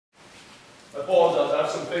apologize, I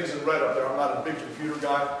have some things in red up there. I'm not a big computer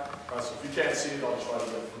guy, so if you can't see it, I'll try to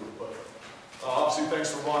get through it. But obviously,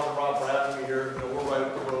 thanks to Ron and Rob for having me here. We're right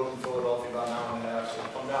up the road in Philadelphia, about an hour and a half, so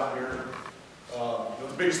come down here.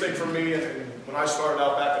 The biggest thing for me, and when I started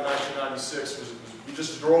out back in 1996, was we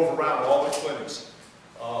just drove around all the clinics.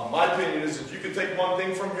 My opinion is if you could take one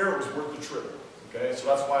thing from here, it was worth the trip. Okay, so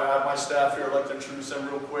that's why I have my staff here. I'd like to introduce them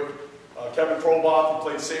real quick. Kevin Proboth, who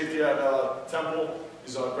played safety at Temple.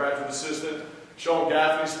 He's a graduate assistant. Sean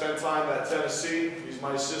Gaffney spent time at Tennessee. He's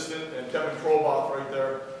my assistant. And Kevin Proboth right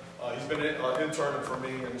there. He's been interning for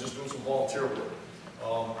me and just doing some volunteer work.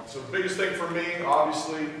 So the biggest thing for me,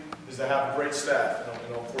 obviously, is to have a great staff.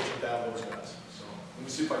 I'm fortunate to have those guys. So let me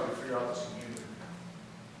see if I can figure out this computer.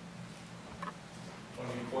 Want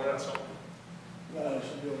me to point out something? No, I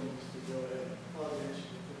should be able to go ahead.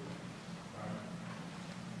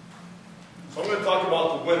 So I'm going to talk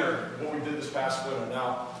about the winter, what we did this past winter.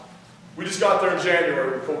 Now, we just got there in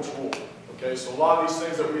January with Coach Rule. Okay, so a lot of these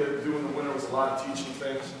things that we had to do in the winter was a lot of teaching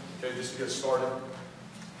things, okay, just to get started.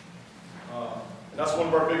 And that's one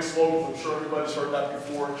of our big slogans. I'm sure everybody's heard that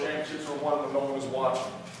before. Championships are won when no one is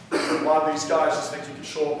watching. So a lot of these guys just think you can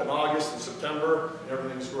show up in August and September and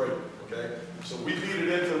everything's great. Okay, so we beat it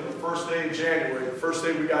into the first day in January. The first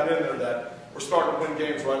day we got in there, that we're starting to win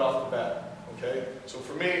games right off the bat. Okay, so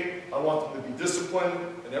for me, I want them to be disciplined,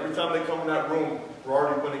 and every time they come in that room, we're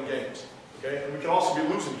already winning games. Okay, and we can also be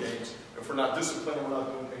losing games if we're not disciplined and we're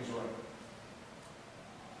not doing things right.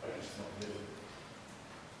 I just don't get it.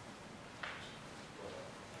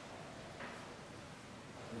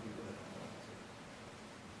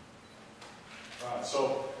 All right,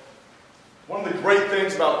 so one of the great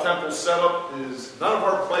things about Temple's setup is none of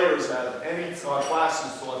our players have any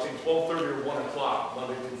classes until I think 12:30 or 1 o'clock,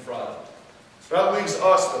 Monday through Friday. So that leaves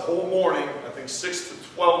us the whole morning, I think 6 to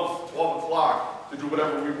 12 o'clock, to do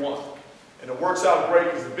whatever we want. And it works out great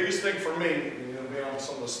because the biggest thing for me, and you're going to be on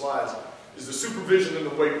some of the slides, is the supervision in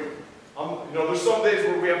the weight room. There's some days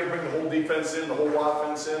where we have to bring the whole defense in, the whole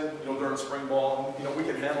offense in, during spring ball, and, we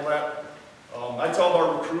can handle that. I tell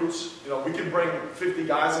our recruits, we can bring 50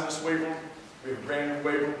 guys in this weight room. We have a brand new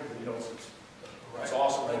weight room, it's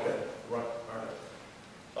awesome. Okay, right, all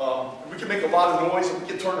right. We can make a lot of noise, and we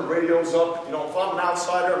can turn the radios up. If I'm an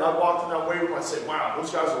outsider and I walked in that weight room, I say, wow,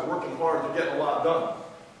 those guys are working hard, they're getting a lot done.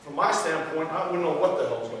 From my standpoint, I wouldn't know what the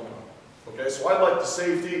hell's going on. Okay, so I like the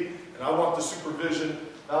safety, and I want the supervision.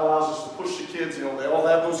 That allows us to push the kids. They all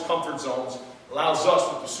have those comfort zones. It allows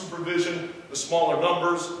us with the supervision, the smaller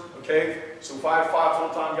numbers. Okay, so if I have 5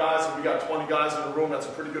 full-time guys and we got 20 guys in the room, that's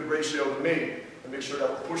a pretty good ratio to me, to make sure that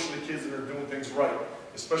we're pushing the kids and they're doing things right,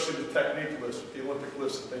 especially the technique lifts, with the Olympic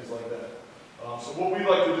lifts and things like that. So what we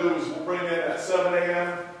like to do is we'll bring in at 7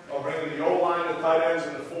 a.m., I'll bring in the O-line, the tight ends,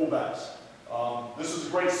 and the fullbacks. This is a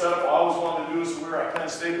great setup. I always wanted to do this. We were at Penn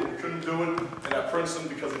State, but we couldn't do it, and at Princeton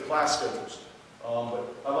because of class schedules.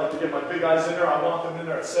 But I like to get my big guys in there. I want them in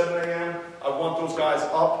there at 7 a.m. I want those guys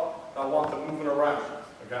up. I want them moving around.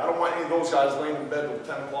 Okay? I don't want any of those guys laying in bed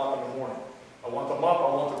until 10 o'clock in the morning. I want them up.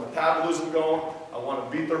 I want their metabolism going. I want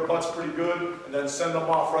to beat their butts pretty good, and then send them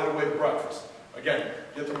off right away to breakfast. Again,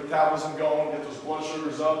 get their metabolism going, get those blood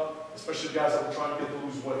sugars up, especially guys that are trying to get to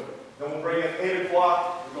lose weight. Then we'll bring in 8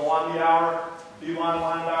 o'clock. We'll go on the hour. D-line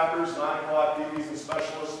linebackers, 9 o'clock DBs and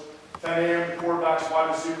specialists, 10 a.m. quarterbacks, wide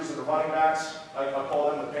receivers, and the running backs. I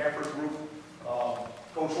call them the Panthers group.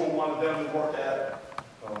 Coach Rule wanted them to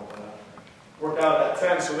work out at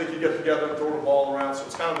 10 so they could get together and throw the ball around. So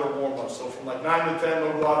it's kind of their warm-up. So from like 9 to 10,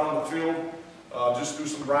 they'll go out on the field, just do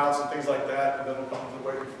some routes and things like that, and then they'll come to the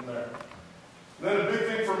weight room from there. And then the big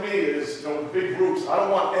thing for me is, the big groups. I don't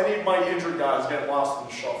want any of my injured guys getting lost in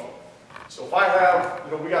the shuffle. So if I have,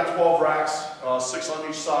 we got 12 racks, 6 on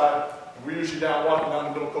each side, and we're usually walking down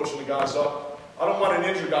the middle, coaching the guys up. I don't want an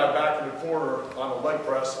injured guy back in the corner on a leg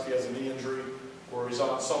press if he has a knee injury or he's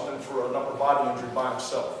on something for an upper body injury by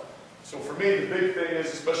himself. So for me, the big thing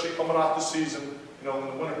is, especially coming off the season, in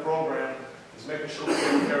the winter program, is making sure we're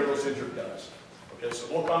taking care of those injured guys. Okay, so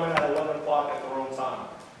we'll come in at 11 o'clock at their own time.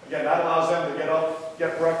 Again, that allows them to get up,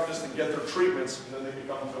 get breakfast, and get their treatments, and then they can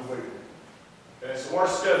come to the weight room. Okay, so our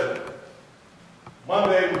schedule.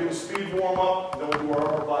 Monday, we do a speed warm-up, and then we'll do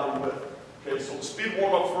our upper body lift. Okay, so the speed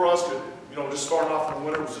warm-up for us could, just starting off in the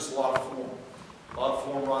winter was just a lot of form. A lot of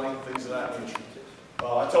form running, things of that nature.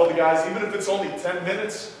 I tell the guys, even if it's only 10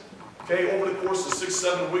 minutes, okay, over the course of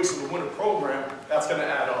 6-7 weeks of the winter program, that's going to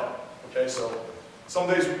add up. Okay, so some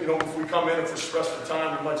days, if we come in and for stress for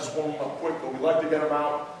time, we might just warm them up quick, but we like to get them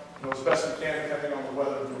out, as best we can, depending on the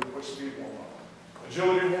weather, do a quick speed warm-up.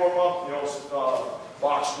 Agility warm-up,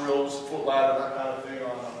 box drills, foot ladder, that kind of thing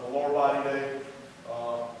on the lower body day.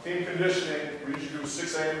 team conditioning, we usually do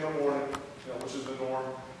 6 a.m. in the morning, which is the norm.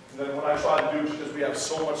 And then what I try to do, because we have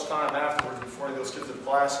so much time afterwards before any of those kids have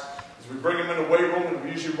class, is we bring them in the weight room and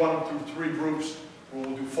we usually run them through 3 groups.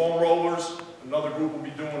 We'll do foam rollers, another group will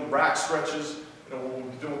be doing rack stretches, we'll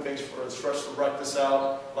be doing things for stretch the rectus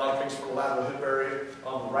out, a lot of things for the lateral hip area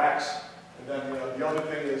on the racks. And then the other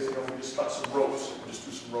thing is, we just cut some ropes, we just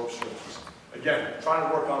do some rope stretches. Again, trying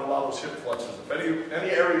to work on a lot of those hip flexors. If any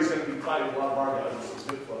area is going to be tight, a lot of our guys do those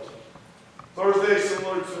hip flexors. Thursday,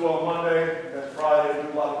 similar to Monday, and then Friday,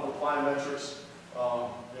 we do a lot of plyometrics.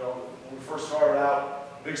 When we first started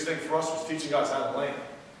out, the biggest thing for us was teaching guys how to land.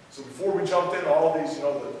 So before we jumped into all these,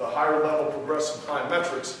 the higher level progressive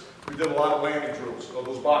plyometrics, we did a lot of landing drills,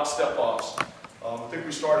 those box step-offs. I think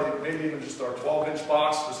we started maybe even just our 12-inch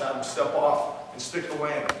box, just have them step off and stick the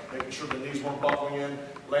landing, making sure the knees weren't buckling in,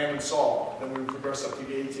 landing solid. Then we would progress up to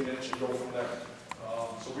the 18-inch and go from there.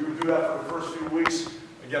 So we would do that for the first few weeks.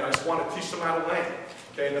 Again, I just want to teach them how to land.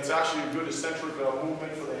 Okay, and that's actually a good eccentric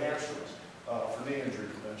movement for the hamstrings, for knee injury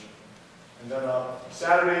prevention. And then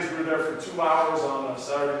Saturdays, we were there for 2 hours on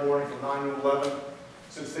Saturday morning from 9 to 11.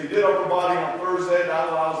 Since they did upper body on Thursday, that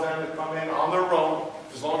allows them to come in on their own,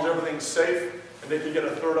 as long as everything's safe, and they can get a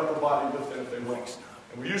 3rd upper body lift in if they want.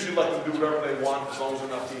 And we usually let them do whatever they want, as long as they're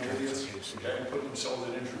not being idiots, okay, and put themselves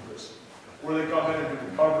at injury risk. Or they come in and do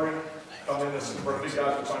recovery, come in as some of our big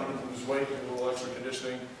guys are trying to lose weight, and a little extra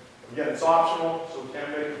conditioning. Again, it's optional, so we can't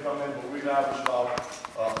make them come in, but we've averaged about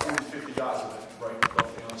 40 to 50 guys in it, right,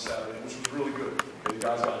 roughly on Saturday, which was really good. Okay, the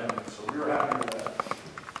guys got in there, so we were happy with that.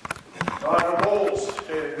 Our goals,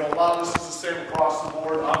 okay, a lot of this is the same across the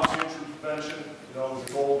board. Obviously, injury prevention,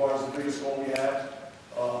 the goal of ours, the biggest goal we have.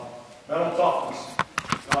 Mental toughness.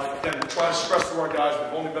 Again, we try to stress to our guys,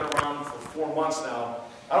 we've only been around for 4 months now.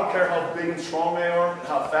 I don't care how big and strong they are and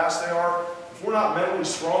how fast they are. If we're not mentally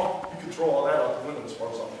strong, you can throw all that out the window as far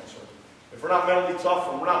as I'm concerned. If we're not mentally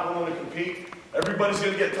tough and we're not willing to compete, everybody's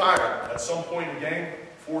going to get tired at some point in the game.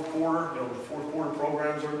 4th quarter, the 4th quarter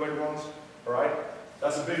programs everybody runs, all right?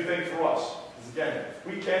 That's a big thing for us. Because again, if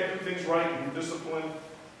we can't do things right and be disciplined,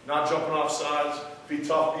 not jumping off sides, be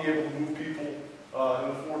tough, be able to move people in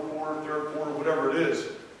the 4th quarter, 3rd quarter, whatever it is.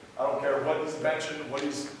 I don't care what he's benching, what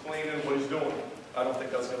he's cleaning, what he's doing. I don't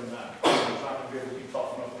think that's going to matter. He's not going to be able to be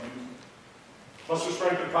tough enough to use it. Muscle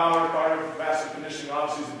strength and power, cardiovascular conditioning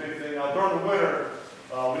obviously is a big thing. Now during the winter,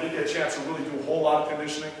 we didn't get a chance to really do a whole lot of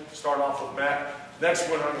conditioning. Start off with Mac. Next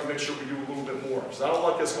winter, I'm going to make sure we do a little bit more. So I don't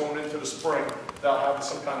like us going into the spring without having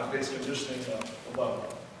some kind of base conditioning level.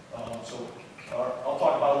 I'll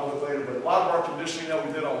talk about it a little bit later, but a lot of our conditioning that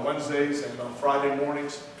we did on Wednesdays and on Friday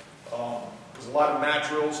mornings, there's a lot of mat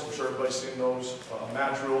drills. I'm sure everybody's seen those.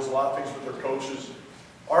 Mat drills, a lot of things with their coaches.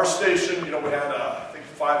 Our station, we had, I think,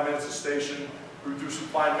 5 minutes a station. We would do some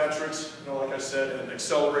plyometrics, like I said, and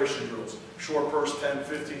acceleration drills. Short burst, 10,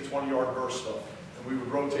 15, 20-yard burst stuff. And we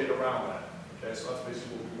would rotate around that. Okay, so that's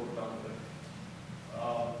basically what we worked on today.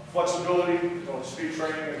 Flexibility, speed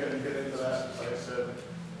training, again, get into that, like I said.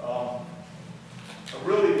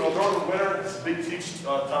 Really, during the winter, it's a big teach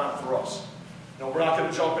time for us. We're not going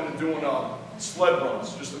to jump into doing sled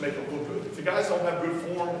runs just to make it look good. If the guys don't have good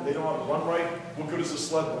form and they don't have to run right, what good is a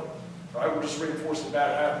sled run? Right? We're just reinforcing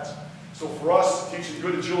bad habits. So for us, teaching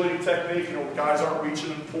good agility technique, guys aren't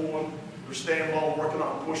reaching and pulling, they're staying low, working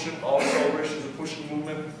on pushing, all accelerations and pushing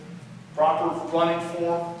movement. Proper running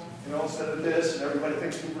form, instead of this, and everybody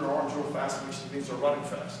thinks moving their arms real fast means they're running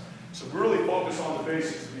fast. So we really focus on the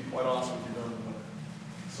basics, to be quite honest with you, during the winter.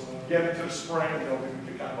 So when we get into the spring, we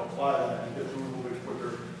can kind of apply that and get through a little bit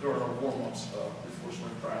quicker during our warm-ups before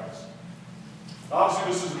spring practice.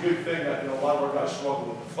 Obviously, this is a big thing that a lot of our guys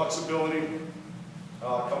struggle with. Flexibility,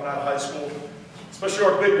 coming out of high school, especially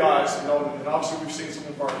our big guys, and obviously we've seen some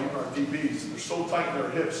of even our DBs, they're so tight in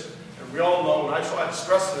their hips. And we all know, and I try to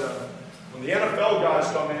stress to them, when the NFL guys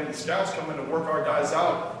come in, the scouts come in to work our guys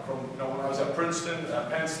out, from when I was at Princeton, at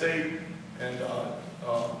Penn State, and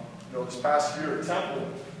this past year at Temple,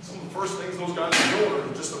 some of the first things those guys are doing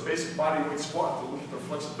are just a basic body weight squat to look at their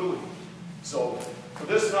flexibility. So for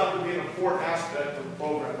this not to be an important aspect of the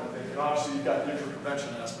program, I think, and obviously you've got the injury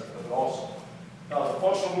prevention aspect of it also. Now the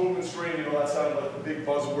functional movement screen, that's kind of like the big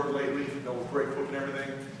buzzword lately, with Greg Cook and everything.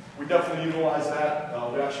 We definitely utilize that.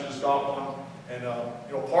 We actually just got one. And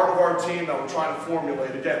part of our team that we're trying to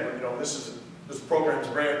formulate, again, this program is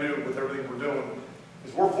brand new with everything we're doing,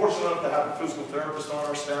 is we're fortunate enough to have a physical therapist on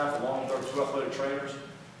our staff along with our 2 athletic trainers.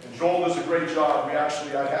 And Joel does a great job. I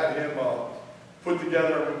had him put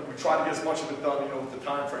together, we tried to get as much of it done, with the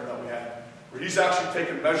time frame that we had, where he's actually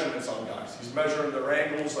taking measurements on guys. He's measuring their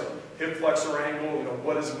angles, like hip flexor angle,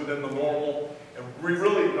 what is within the normal. And we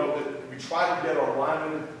really, that we try to get our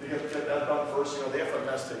linemen to get that done first. You know, the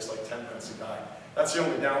FMS takes like 10 minutes a guy. That's the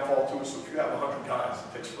only downfall to it. So if you have 100 guys,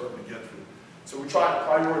 it takes forever to get through. So we try to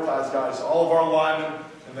prioritize guys, all of our linemen,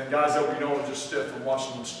 and then guys that we know are just stiff from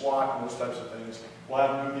watching them squat and those types of things. We'll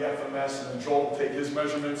have them do the FMS, and then Joel will take his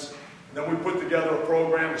measurements. And then we put together a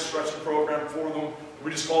program, a stretching program for them.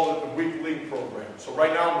 We just call it the week league program. So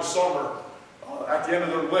right now in the summer, at the end of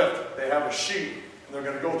their lift, they have a sheet, and they're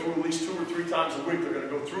going to go through at least 2 or 3 times a week. They're going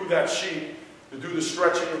to go through that sheet to do the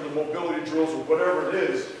stretching or the mobility drills or whatever it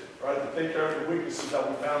is, right, to take care of the weaknesses that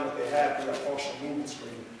we found that they had through that functional movement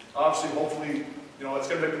screen. Obviously, hopefully, you know, it's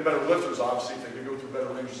going to make them better lifters, obviously, if they can go through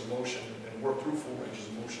better ranges of motion and work through full ranges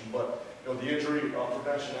of motion, but, you know, the injury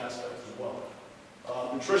prevention aspect as well.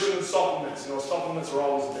 Nutrition and supplements, you know, supplements are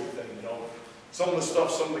always a big thing, you know. Some of the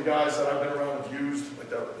stuff some of the guys that I've been around have used,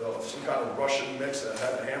 like some kind of Russian mix that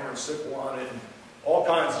had a hammer and sickle on it, and all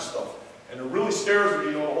kinds of stuff. And it really scares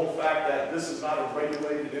me, you know, the whole fact that this is not a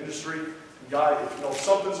regulated industry. If you know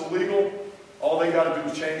something's illegal, all they got to do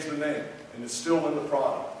is change the name, and it's still in the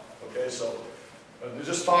product. Okay, so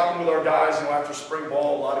just talking with our guys, you know, after spring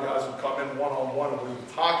ball, a lot of guys would come in one-on-one, and we would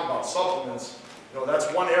talk about supplements. You know, that's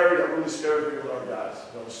one area that really scares me with our guys.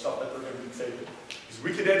 You know, the stuff that they're going to be taking. Because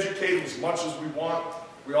we can educate them as much as we want.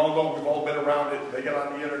 We all know, we've all been around it. They get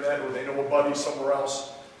on the internet, or they know a buddy somewhere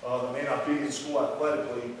else that may not be in school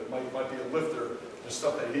athletically, but might be a lifter, the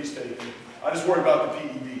stuff that he's taking. I just worry about the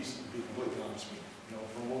PEDs, to be completely honest with you. You know,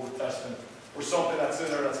 for what we're testing, or something that's in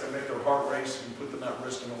there that's going to make their heart race and put them at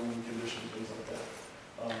risk in a winning condition, things like that.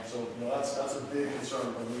 So, you know, that's a big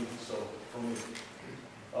concern for me.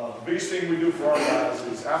 The biggest thing we do for our guys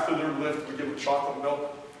is after their lift, we give them chocolate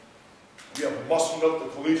milk. We have muscle milk, the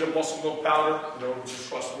collegiate muscle milk powder, you know, which is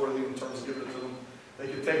trustworthy in terms of giving it to them. They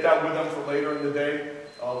can take that with them for later in the day.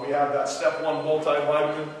 We have that Step 1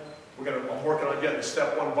 multivitamin. I'm working on getting the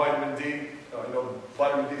Step 1 vitamin D. You know,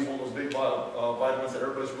 vitamin D is one of those big vitamins that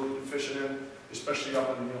everybody's really deficient in, especially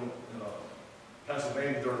up in,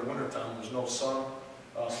 Pennsylvania during the wintertime. There's no sun.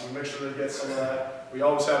 So we make sure they get some of that. We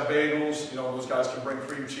always have bagels. You know, those guys can bring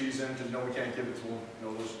cream cheese in because, you know, we can't give it to them. You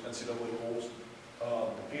know, those NCAA bowls.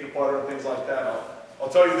 The peanut butter and things like that. I'll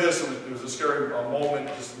tell you this, it was a scary moment,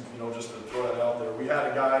 just to throw that out there. We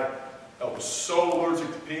had a guy that was so allergic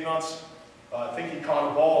to peanuts. I think he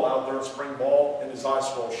caught a ball out there in spring ball, and his eyes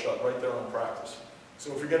swelled shut right there on practice.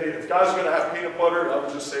 So if guys are going to have peanut butter, I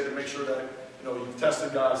would just say to make sure that, you know, you've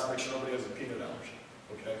tested guys to make sure nobody has a peanut allergy.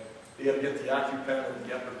 Okay? You got to get the AccuPen or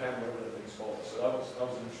the EpiPen, whatever that thing's called. So that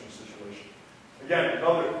was an interesting situation. Again,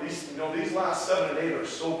 these last 7 and 8 are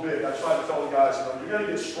so big. I try to tell the guys, you know, you're going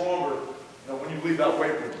to get stronger, you know, when you leave that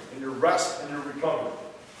weight room, in your rest and your recovery.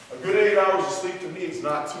 A good 8 hours of sleep to me is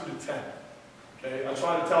not 2 to 10. Okay, I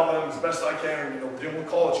try to tell them as best I can. You know, we're dealing with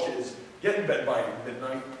college kids. Get in bed by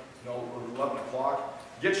midnight, you know, or 11 o'clock.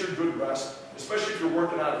 Get your good rest, especially if you're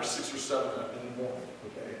working out at 6 or 7 in the morning.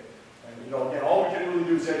 Okay, and you know, again, all we can really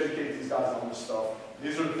do is educate these guys on this stuff.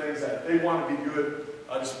 These are the things that they want to be good.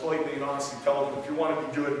 I just blatantly and honestly tell them, if you want to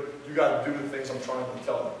be good, you got to do the things I'm trying to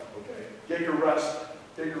tell them. Okay, get your rest,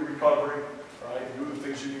 get your recovery, right? Do the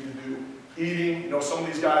things you need to do. Eating, you know, some of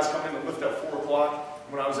these guys come in and lift at 4 o'clock.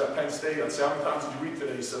 When I was at Penn State, I'd say, how many times did you eat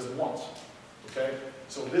today? He says, once. Okay?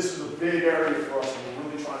 So this is a big area for us, and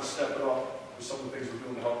we're really trying to step it up with some of the things we're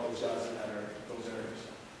doing to help those guys in that area, those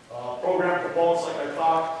areas. Program components, like I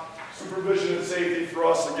talked, supervision and safety for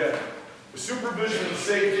us again. With supervision and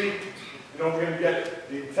safety, you know, we're going to get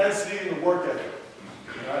the intensity and the work ethic.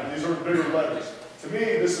 Right? These are bigger letters. To me,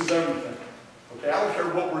 this is everything. Okay? I don't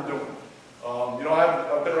care what we're doing. You know,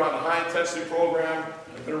 I've been around a high-intensity program.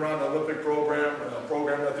 I've been around the Olympic program, a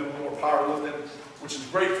program that did a little more powerlifting, which is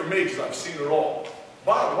great for me because I've seen it all.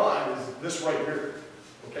 Bottom line is this right here.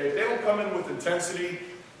 Okay, if they don't come in with intensity,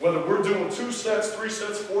 whether we're doing 2 sets, 3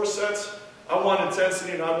 sets, 4 sets, I want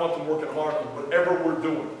intensity and I want them working hard on whatever we're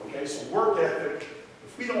doing. Okay, so work ethic,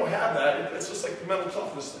 if we don't have that, it's just like the mental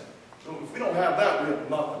toughness thing. So if we don't have that, we have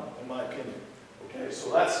nothing, in my opinion. Okay,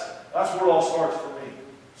 so that's where it all starts for me.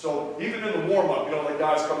 So even in the warm-up, you know, like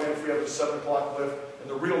guys come in if we have a 7 o'clock lift, and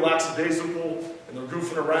they're real lackadaisical, and they're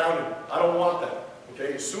goofing around, and I don't want that.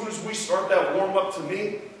 Okay, as soon as we start that warm-up, to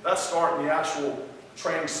me, that's starting the actual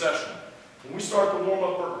training session. When we start the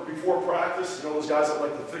warm-up before practice, you know, those guys that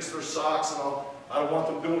like to fix their socks and all, I don't want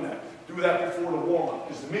them doing that. Do that before the warm-up,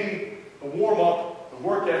 because to me, the warm-up, the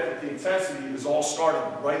work ethic, the intensity is all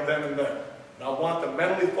starting right then and there. And I want them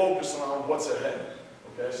mentally focused on what's ahead.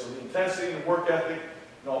 Okay, so the intensity and the work ethic,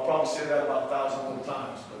 you know, I'll probably say that about 1,000 more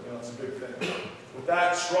times, but you know, it's a big thing. With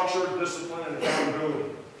that, structure, discipline, and accountability.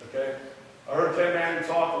 Okay? I heard Ken Manning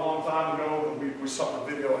talk a long time ago, and we saw a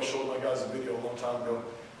video, I showed my guys a video a long time ago.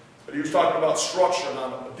 But he was talking about structure.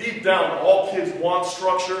 Now, deep down, all kids want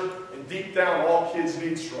structure, and deep down, all kids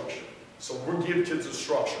need structure. So we'll give kids a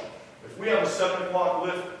structure. If we have a 7 o'clock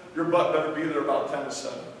lift, your butt better be there about 10 to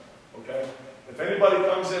 7. Okay? If anybody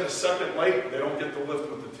comes in a second late, they don't get the lift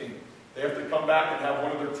with the team. They have to come back and have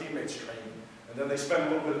one of their teammates train them. And then they spend a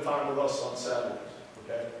little bit of time with us on Saturdays.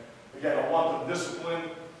 Okay? Again, I want the discipline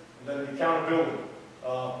and then the accountability.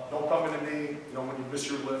 Don't come into me, when you miss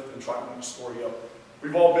your lift and try to score you up.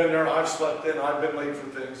 We've all been there. I've slept in. I've been late for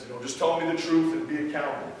things. Just tell me the truth and be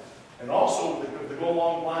accountable. And also, to go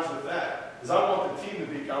along the lines with that, is I want the team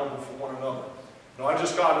to be accountable for one another. I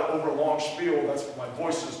just got over a long spiel. That's my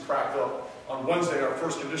voice is cracked up. On Wednesday, our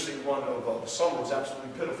first conditioning run of the summer was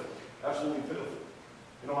absolutely pitiful. Absolutely pitiful.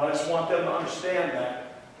 I just want them to understand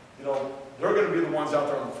that, they're going to be the ones out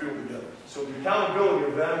there on the field together. So the accountability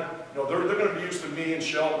of them, they're going to be used to me and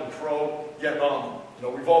Sheldon and Crow getting on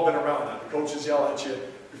them. We've all been around that. The coaches yell at you.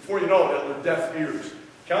 Before you know it, they're deaf ears.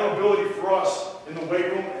 Accountability for us in the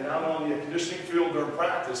weight room and out on the conditioning field during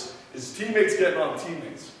practice is teammates getting on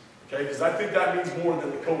teammates. Okay? Because I think that means more than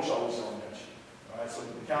the coach always on that shit. All right? So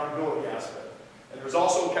the accountability aspect. And there's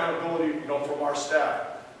also accountability, from our staff.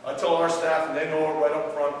 I tell our staff, and they know it right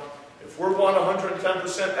up front, if we're wanting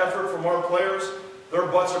 110% effort from our players, their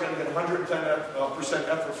butts are going to get 110%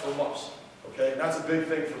 effort from us. Okay? And that's a big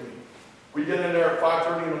thing for me. We get in there at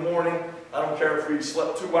 5:30 in the morning. I don't care if we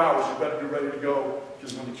slept 2 hours, you better be ready to go.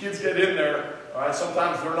 Because when the kids get in there, all right,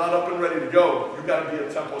 sometimes they're not up and ready to go. You've got to be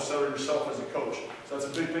a tempo setter yourself as a coach. So that's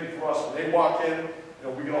a big thing for us. When they walk in,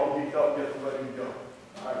 we get all geeked up and get them ready to go.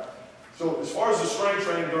 All right. So as far as the strength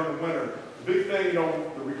training during the winter, the big thing,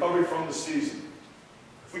 the recovery from the season.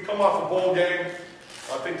 If we come off a bowl game,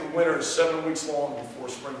 I think the winter is 7 weeks long before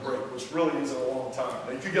spring break, which really isn't a long time.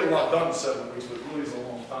 Now, you can get a lot done in 7 weeks, but it really is a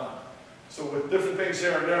long time. So with different things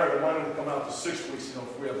here and there, they might even come out to 6 weeks,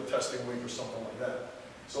 if we have a testing week or something like that.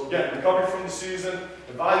 So again, recovery from the season,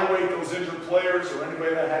 evaluate those injured players or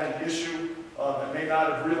anybody that had an issue that may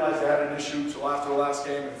not have realized they had an issue until after the last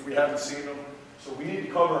game if we haven't seen them. So we need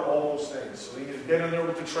to cover all those things. So we need to get in there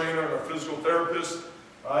with the trainer and our physical therapist,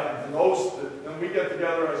 right? And then we get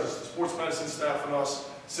together as a sports medicine staff and us,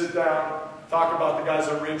 sit down, talk about the guys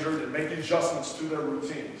that are injured, and make adjustments to their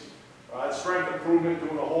routines. Right? Strength improvement,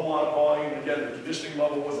 doing a whole lot of volume. Again, the conditioning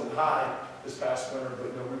level wasn't high this past winter,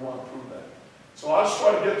 but we want to improve that. So I'll just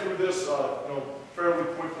try to get through this, fairly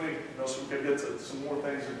quickly, so we can get to some more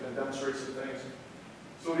things and demonstrate some things.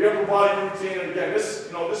 So the upper body routine, and again, this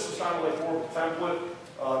is kind of like more of a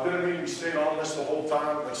template. Didn't mean we stayed on this the whole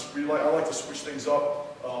time. I like to switch things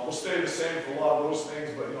up. We'll stay the same for a lot of those things,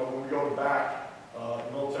 but when we go to back,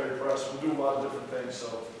 military press, we'll do a lot of different things.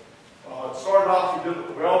 So started off,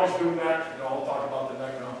 we always do neck. I'll talk about the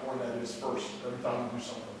neck and how important that is first every time we do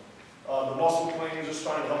something. The muscle clean, just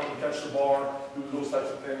trying to help them catch the bar, do those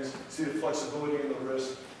types of things. See the flexibility in the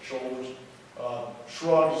wrist, shoulders.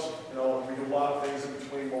 Shrugs, we do a lot of things in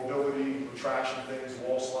between, mobility, retraction things,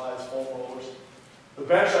 wall slides, foam rollers. The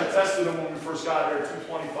bench, I tested them when we first got here,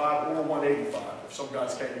 225 or 185, if some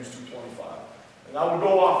guys can't use 225. And I would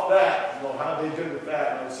go off that, how they did with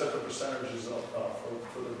that, and I would set the percentages up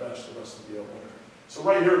for their bench the rest of the winter. So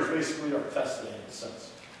right here is basically our test day in a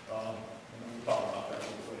sense. And we'll talk about that a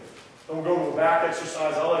little later. Then we'll go to the back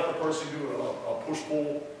exercise. I like to personally do a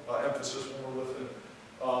push-pull emphasis when we're lifting.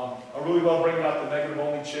 I really love bringing out the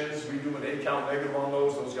negative-only chins. We do an 8-count negative on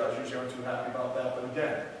those. Those guys usually aren't too happy about that. But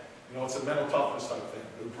again, it's a mental toughness type thing.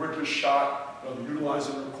 The grip is shot. They're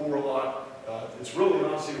utilizing their core a lot. It's really,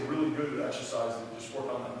 honestly, a really good exercise to just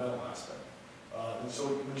work on that mental aspect. And so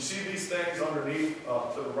when you see these things underneath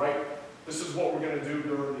to the right, this is what we're going to do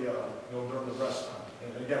during the rest time.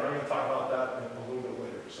 And again, I'm going to talk about that a little bit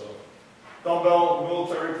later. So dumbbell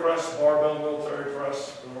military press, barbell military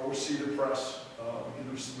press, or seated press. I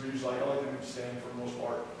like to do stand for the most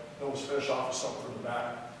part. Then we'll finish off with something from the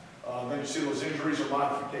back. Then you see those injuries or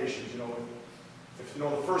modifications. If the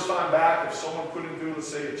first time back, if someone couldn't do, let's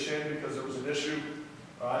say, a chin because there was an issue,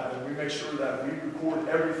 then we make sure that we record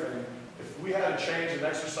everything. If we had to change an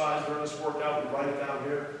exercise during this workout, we write it down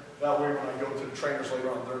here. That way, when I go to the trainers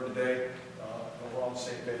later on during the day, we're on the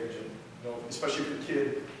same page. And, especially if the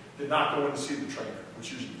kid did not go in to see the trainer,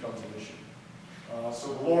 which usually becomes an issue.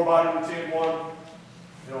 So the lower body routine one,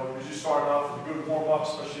 we just started off with a good warm-up,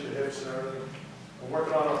 especially the hips and everything. We're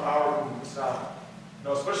working on our power movements now.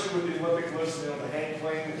 Especially with the Olympic lifts, the hang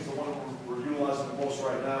clean is the one we're utilizing the most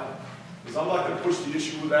right now. Because I'm not going to push the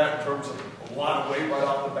issue with that in terms of a lot of weight right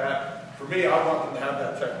off the bat. For me, I want them to have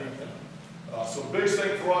that technique now. So the biggest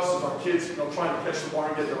thing for us is our kids, trying to catch the bar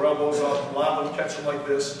and get their elbows up. A lot of them catch them like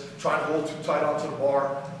this, trying to hold too tight onto the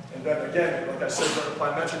bar. And then again, like I said during the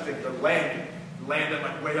plyometric thing, they're landing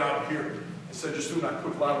like way out here. Instead of just doing that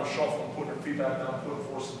quick lateral shuffle and putting their feet back down, putting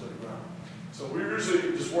force into the ground. So we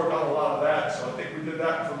usually just work on a lot of that. So I think we did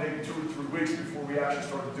that for maybe 2 or 3 weeks before we actually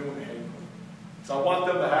started doing the hand movement. So I want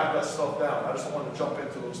them to have that stuff down. I just don't want to jump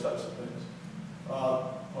into those types of things.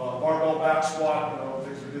 Barbell back squat,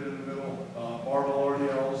 things we did in the middle. Barbell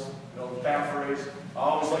RDLs, calf raise. I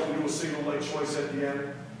always like to do a single leg choice at the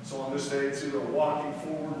end. So on this day, it's either a walking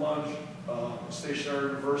forward lunge,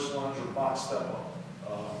 stationary reverse lunge, or box step up.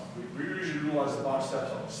 We usually utilize the box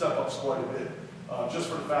step ups quite a bit, just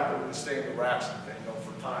for the fact that we can stay in the racks and things,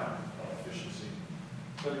 for time efficiency.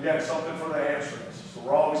 But again, something for the hamstrings. So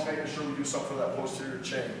we're always making sure we do something for that posterior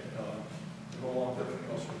chain. To go along with everything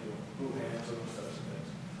else we do, move hands and those types of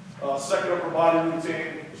things. Second upper body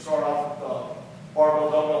routine. We start off with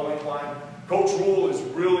barbell dumbbell incline. Coach Rule is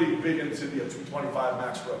really big into the 225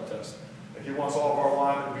 max rep test. And he wants all of our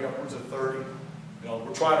linemen to be upwards of 30.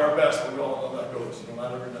 We're trying our best, but we all know how that goes.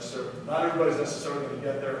 Not everybody's necessarily going to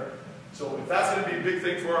get there. So if that's going to be a big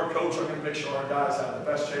thing for our coach, I'm going to make sure our guys have the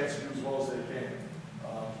best chance to do as well as they can.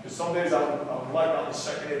 Because some days I would like on the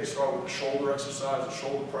second day to start with a shoulder exercise, a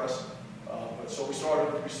shoulder press. So we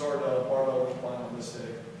started barbell incline on this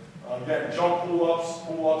day. Again, jump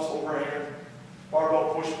pull-ups, overhand,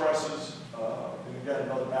 barbell push presses, and again,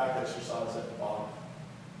 another back exercise at the bottom.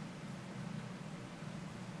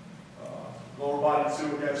 Lower body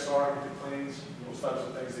too, again, starting with the cleans, those types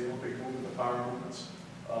of things, the Olympic movement, the power movements.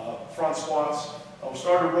 Front squats. We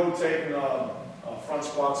started rotating front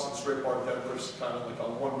squats and straight bar deadlifts, kind of like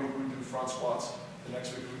on 1 week we do front squats, the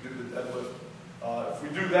next week we do the deadlift. If we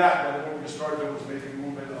do that, then what we can start doing is making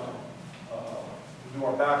movement. We do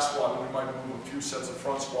our back squat, and we might move a few sets of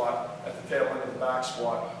front squat at the tail end of the back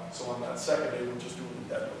squat. So on that second day, we're just doing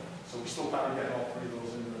the deadlift. So we're still kind of getting all 3 of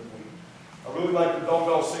those in the week. I really like the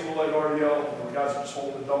dumbbell single leg RDL. The guys are just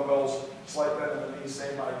holding the dumbbells, slight bend in the knees,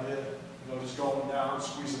 same idea. Just going down,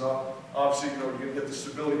 squeezing up. Obviously, you're going to get the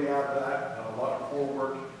stability out of that, a lot of core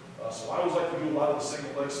work. So I always like to do a lot of the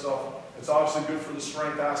single leg stuff. It's obviously good for the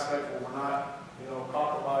strength aspect, where we're not,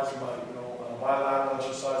 compromising by, bilateral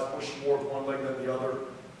exercise, pushing more with one leg than the other.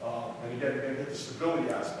 And again, you're going to get the stability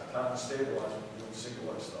aspect, how to stabilize when you're doing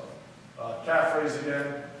single leg stuff. Calf raise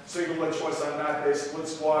again, single leg choice on that day, split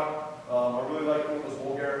squat. I really like doing those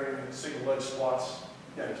Bulgarian single leg squats.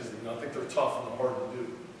 Yeah, because I think they're tough and they're hard to do.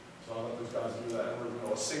 So I let those guys do that. And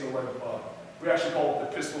we're, a single leg, we actually call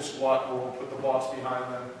it the pistol squat, where we'll put the box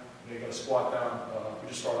behind them, and they got to squat down. We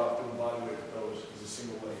just start off doing body weight with those as a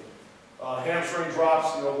single leg. Hamstring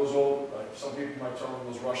drops, those old, some people might term them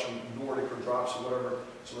those Russian Nordic or drops or whatever.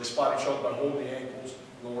 So they spot each other by holding the ankles,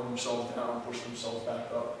 lowering themselves down, pushing themselves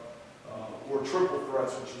back up. Or triple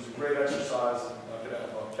threats, which is a great exercise, and I could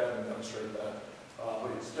have Kevin demonstrate that.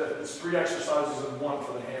 But it's 3 exercises in one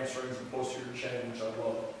for the hamstrings and posterior chain, which I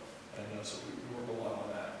love. And so we work a lot on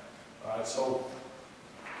that. All right, so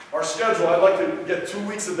our schedule, I'd like to get 2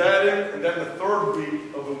 weeks of that in, and then the 3rd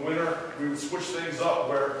week of the winter, we would switch things up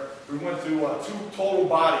where we went to 2 total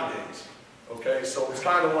body days. Okay, so it's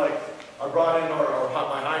kind of like I brought in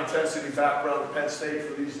my high intensity background at Penn State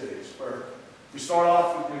for these days, where we start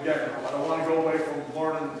off with, again, I don't want to go away from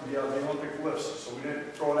learning the Olympic lifts, so we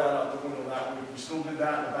didn't throw that out the window that week. We still did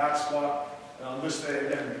that in the back squat. And on this day,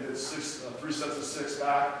 again, we did 3 sets of 6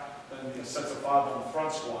 back, and sets of 5 on the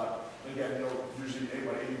front squat. And again, usually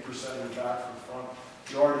 80% of your back from the front,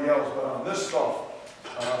 the RDLs. But on this stuff,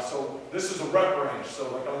 so this is a rep range.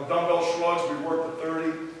 So like on the dumbbell shrugs, we work to 30.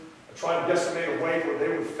 I try to guesstimate a weight where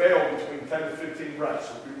they would fail between 10 to 15 reps.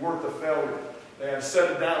 So if we work to failure, they have to set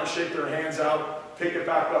it down, shake their hands out, pick it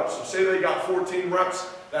back up. So say they got 14 reps,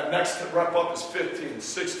 that next rep up is 15,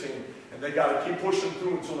 16, and they got to keep pushing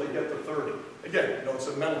through until they get to 30. Again, it's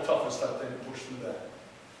a mental toughness type thing to push through that.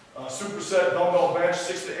 Superset, dumbbell bench,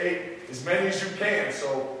 6 to 8, as many as you can.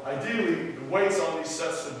 So ideally, the weights on these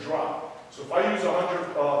sets should drop. So if I use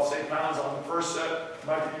 100, say, pounds on the first set, I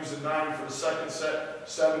might be using 90 for the second set,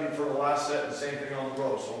 70 for the last set, and the same thing on the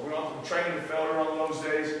row. So we're on training to failure on those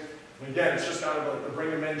days. And again, it's just kind of like to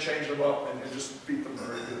bring them in, change them up, and just beat them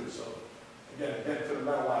very good. So again, get to the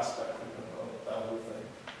mental aspect of that whole thing.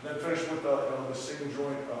 And then finish with the single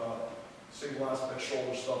joint, single aspect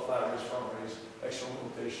shoulder stuff, lat raise, front raise, external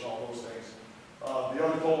rotation, all those things. The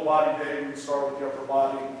other total body day, we'd start with the upper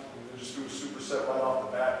body, and just do a superset right off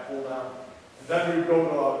the bat, pull down. And then we go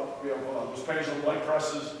to, we have those pendulum leg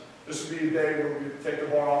presses. This would be a day where we take the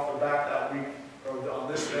bar off the back that week, or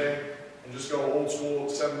on this day, and just go old school,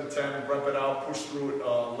 7 to 10, rep it out, push through it,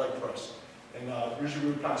 leg press. And usually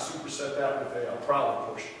we would kind of superset that with a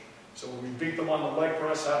prowler push. So when we beat them on the leg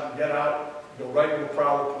press, have them get out, you go right into a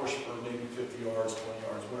prowler push for maybe 50 yards, 20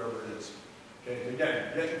 yards, whatever it is. Okay,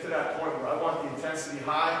 again, getting to that point where I want the intensity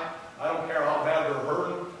high. I don't care how bad they're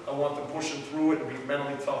hurting. I want them pushing through it and be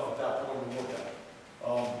mentally tough at that point to look at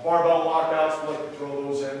it. Barbell lockouts, we like to throw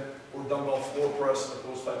those in, or dumbbell floor press, like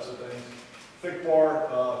those types of things. Thick bar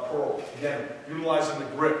curl, again, utilizing the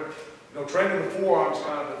grip. You know, training the forearm is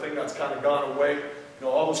kind of the thing that's kind of gone away. You know,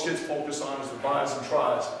 all those kids focus on is the bis and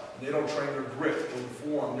tris, and they don't train their grip or the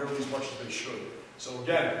forearm nearly as much as they should. So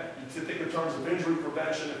again, you think in terms of injury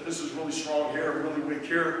prevention, if this is really strong here, really weak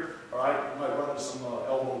here, all right, you might run into some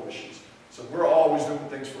elbow issues. So we're always doing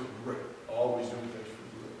things for the grip, always doing things for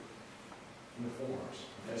the grip in the forearms.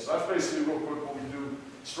 Okay, so that's basically real quick what we do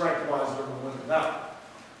strength-wise during the winter. Now,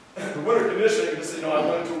 the winter conditioning, just, you know, I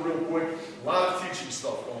went into it real quick, a lot of teaching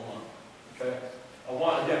stuff going on. Okay, I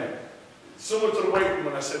want, again, similar to the weight room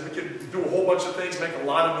when I said we could do a whole bunch of things, make a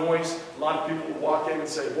lot of noise. A lot of people would walk in and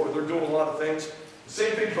say, boy, they're doing a lot of things. The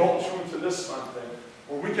same thing holds true to this kind of thing,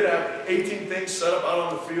 where we could have 18 things set up out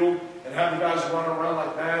on the field and have the guys running around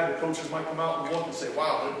like mad. The coaches might come out and look and say,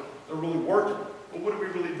 wow, they're really working. But what are we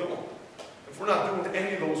really doing? If we're not doing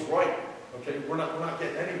any of those right, okay, we're not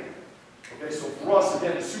getting anywhere. Okay, so for us,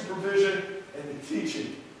 again, the supervision and the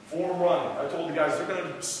teaching, form running. I told the guys they're going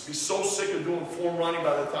to be so sick of doing form running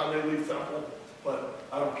by the time they leave Temple, but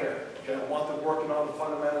I don't care. Okay, I want them working on the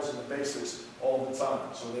fundamentals and the basics all the time,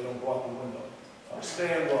 so they don't go out the window.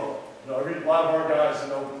 Stand low. You know, a lot of our guys, you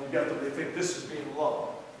know, when you get them, they think this is being low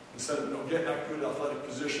instead of, you know, getting that good athletic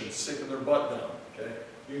position, sinking their butt down. Okay,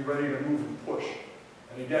 being ready to move and push.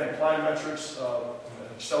 And again, plyometrics,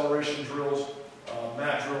 acceleration drills,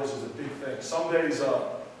 mat drills is a big thing. Some days,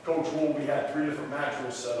 Coach Rule, we had 3 different mat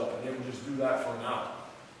drills set up, and they would just do that for an hour.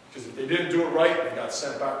 Because if they didn't do it right, they got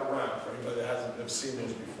sent back around, for anybody that hasn't seen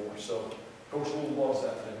those before. So Coach Rule loves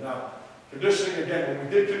that thing. Now, conditioning, again, when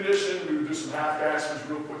we did condition, we would do some half gassers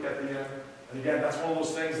real quick at the end. And again, that's one of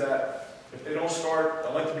those things that, if they don't start,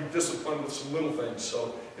 I like to be disciplined with some little things.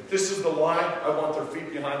 So if this is the line, I want their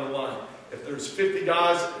feet behind the line. If there's 50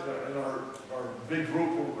 guys in our big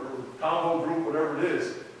group or combo group, whatever it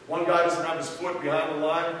is, one guy doesn't have his foot behind the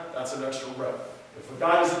line, that's an extra rep. If a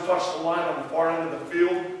guy doesn't touch the line on the far end of the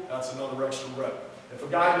field, that's another extra rep. If a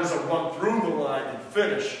guy doesn't run through the line and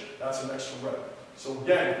finish, that's an extra rep. So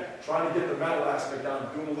again, trying to get the mental aspect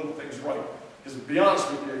down, doing the little things right. Because to be honest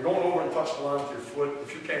with you, going over and touch the line with your foot,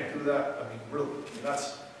 if you can't do that, I mean, really,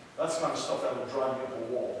 that's the kind of stuff that would drive you into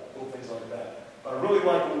a wall, little things like that. But I really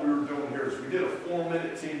like what we were doing here is we did a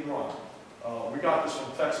 4-minute team run. We got this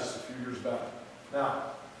from Texas a few years back. Now,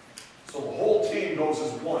 so the whole team goes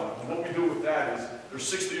as one. And what we do with that is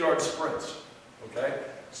there's 60-yard sprints. Okay?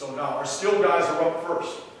 So now our skill guys are up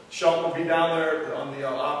first. Shelton will be down there on the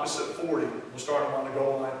opposite 40. We'll start him on the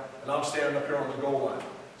goal line, and I'm standing up here on the goal line.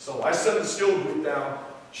 So I send the skill group down.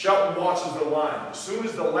 Shelton watches the line. As soon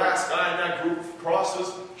as the last guy in that group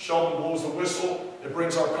crosses, Shelton blows the whistle. It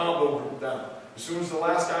brings our combo group down. As soon as the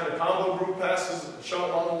last guy in the combo group passes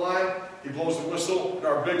Shelton on the line, he blows the whistle, and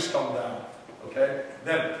our bigs come down. Okay?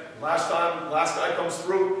 Then, last guy comes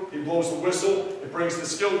through, he blows the whistle, it brings the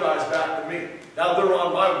skill guys back to me. Now they're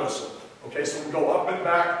on my whistle. Okay, so we go up and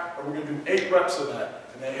back, and we're going to do 8 reps of that.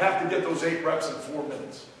 And they have to get those 8 reps in 4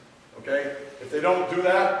 minutes. Okay? If they don't do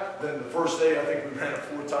that, then the first day I think we ran it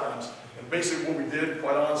 4 times. And basically what we did,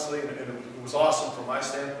 quite honestly, and it was awesome from my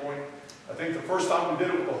standpoint, I think the first time we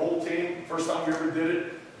did it with the whole team, the first time we ever did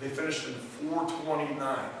it, they finished in 4:29,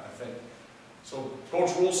 I think. So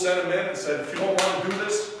Coach Rule sent them in and said, if you don't want to do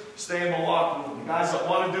this, stay in the locker room. The guys that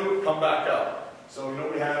want to do it, come back out. So, you know,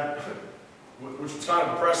 we had, which was kind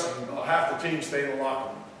of impressive, half the team stayed in the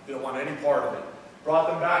locker room. They didn't want any part of it. Brought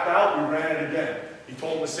them back out, we ran it again. He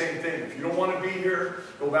told them the same thing. If you don't want to be here,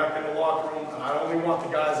 go back in the locker room. And I only want the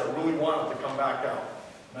guys that really want it to come back out.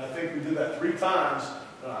 And I think we did that 3 times.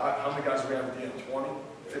 How many guys do we have at the end? 20?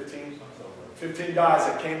 15? 15 guys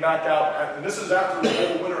that came back out. And this is after the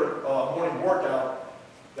whole winter morning workout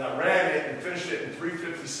that ran it and finished it in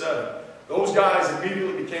 3:57. Those guys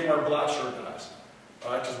immediately became our black shirt guys.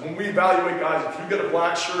 All right? Because when we evaluate guys, if you get a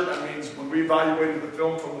black shirt, that means when we evaluated the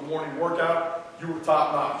film from the morning workout, you were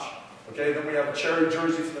top notch. Okay, then we have a cherry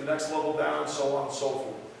jersey for the next level down, and so on and so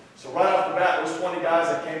forth. So right off the bat, those 20 guys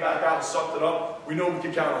that came back out and sucked it up, we know we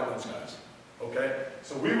could count on those guys. Okay,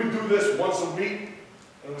 so we would do this once a week.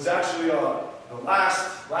 It was actually the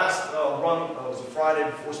last run. It was a Friday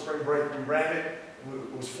before spring break. We ran it.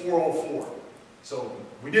 It was 4:04. So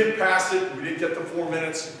we didn't pass it. We didn't get the 4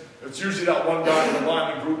 minutes. It's usually that one guy in the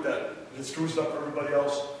lineman group that screws up everybody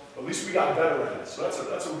else. But at least we got better at it. So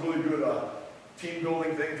that's a really good team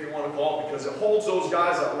building thing, if you want to call it, because it holds those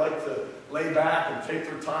guys that like to lay back and take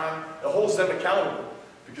their time. It holds them accountable,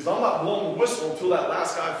 because I'm not blowing the whistle until that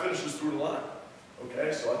last guy finishes through the line.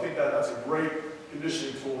 Okay, so I think that's a great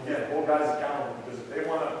conditioning tool. Again, hold guys accountable, because if they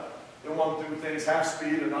want to do things half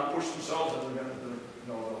speed and not push themselves, then they're going to,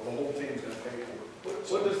 the whole team's going to pay for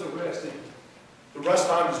it. What does the rest equal? The rest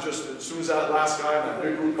time is just as soon as that last guy in that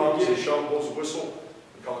big group comes and blows a whistle,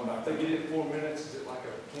 they're coming back. If they get it in 4 minutes, is it like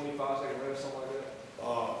a 25-second rest, something like that?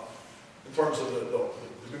 In terms of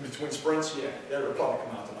the in between sprints, Yeah. It'll probably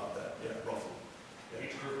come out to about that, yeah, roughly. Yeah.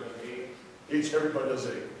 Each group of 8. Everybody does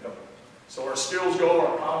 8. Yep. So our skills go,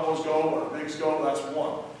 our combos go, our bigs go, that's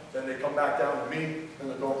 1. Then they come back down to me, and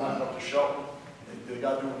they go back up to Shelton. They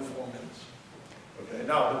got to do it in 4 minutes. Okay.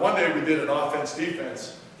 Now, the one day we did an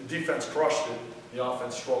offense-defense, the defense crushed it, the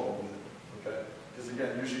offense struggled with it. Okay. Because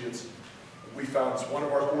again, usually we found it's one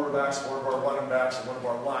of our quarterbacks, one of our running backs, and one of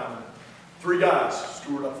our linemen. 3 guys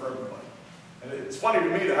screwed up for everybody. And it's funny to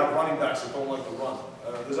me to have running backs that don't like to run.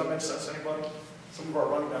 Does that make sense to anybody? Some of our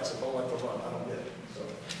running backs that don't like to run, I don't get it. So,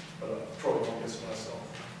 but Troy don't get some myself.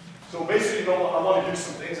 So basically, I want to do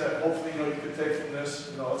some things that hopefully, you can take from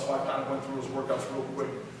this. That's why I kind of went through those workouts real quick.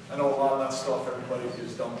 I know a lot of that stuff everybody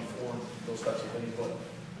has done before, those types of things. But,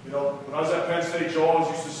 when I was at Penn State, Joe always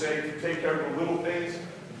used to say, if you take care of the little things,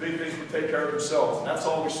 the big things will take care of themselves. And that's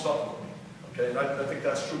always stuck with me. Okay, and I think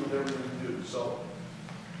that's true with everything we do. So,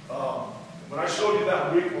 when I showed you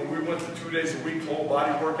that week, when we went to 2 days a week, whole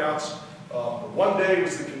body workouts, one day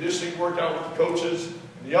was the conditioning workout with the coaches,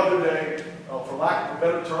 and the other day, for lack of a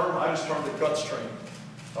better term, I just termed it guts training.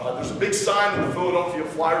 There's a big sign in the Philadelphia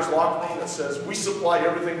Flyers locker room that says, "We supply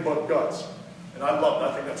everything but guts." And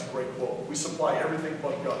I think that's a great quote. We supply everything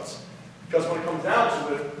but guts. Because when it comes down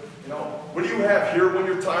to it, what do you have here when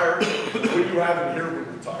you're tired? What do you have in here when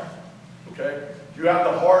you're tired? Okay? Do you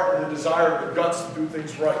have the heart and the desire and the guts to do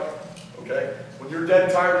things right? Okay? When you're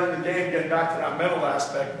dead tired in the game, getting back to that mental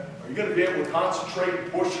aspect, are you going to be able to concentrate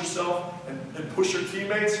and push yourself and push your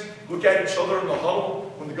teammates? Look at each other in the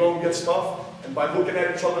huddle when the going gets tough. And by looking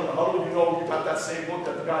at each other in the huddle, you got that same look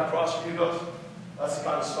that the guy across from you does. That's the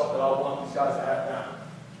kind of stuff that I want these guys to have now.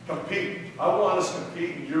 Compete. I want us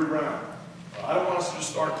competing year-round. I don't want us to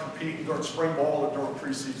just start competing during spring ball or during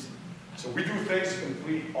preseason. So we do things to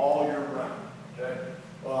complete all year round. Okay?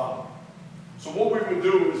 So what we would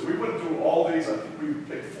do is we wouldn't do all these. I think we would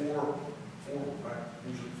pick four, right?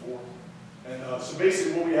 Usually 4. And so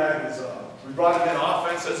basically what we had is we brought it in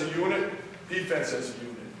offense as a unit, defense as a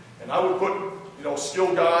unit. And I would put,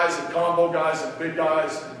 skill guys and combo guys and big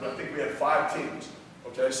guys, and I think we had 5 teams.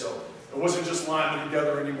 Okay, so it wasn't just lining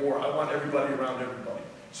together anymore. I want everybody around everybody.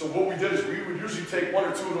 So what we did is we would usually take 1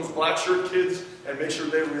 or 2 of those black shirt kids and make sure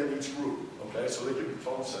they were in each group. Okay, so they could be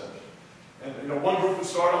tone setters. And one group would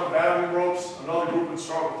start on the battering ropes, another group would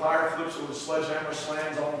start with tire flips or the sledgehammer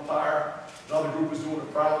slams on the tire, another group was doing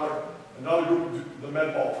the prowler, another group would do the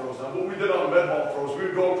med ball throws. Now what we did on the med ball throws, we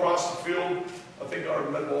would go across the field. I think our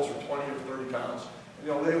med balls were 20 or 30 pounds.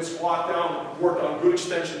 They would squat down, work on good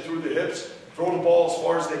extension through the hips, throw the ball as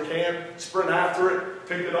far as they can, sprint after it,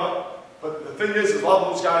 pick it up. But the thing is a lot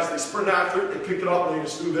of those guys, they sprint after it, they pick it up, and they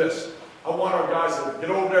just do this. I want our guys to get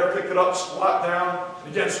over there, pick it up, squat down,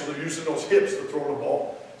 and again, so they're using those hips to throw the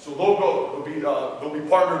ball. So they'll be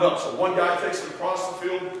partnered up. So one guy takes it across the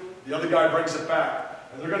field, the other guy brings it back.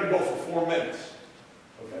 And they're going to go for 4 minutes.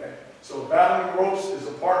 Okay? So battling ropes is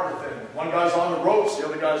a partner thing. One guy's on the ropes, the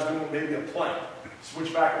other guy's doing maybe a plank.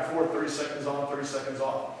 Switch back and forth, 30 seconds on, 30 seconds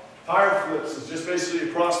off. Tire flips is just basically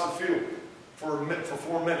across the field for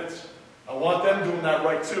 4 minutes. I want them doing that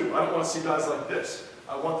right too. I don't want to see guys like this.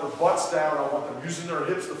 I want their butts down. I want them using their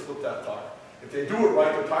hips to flip that tire. If they do it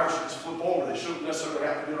right, the tire should just flip over. They shouldn't necessarily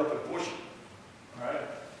have to get up and push it. All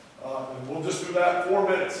right? And we'll just do that 4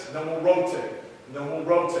 minutes, and then we'll rotate, and then we'll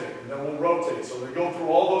rotate, and then we'll rotate. So they go through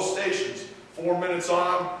all those stations. 4 minutes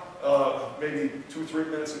on, maybe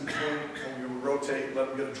 2-3 minutes in between, and we would rotate, let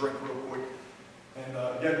them get a drink real quick. And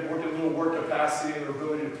again, working a little work capacity and their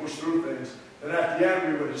ability to push through things. Then at the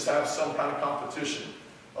end, we would just have some kind of competition.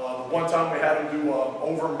 The one time we had them do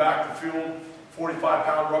over and back the field,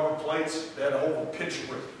 45-pound rubber plates. They had a whole pinch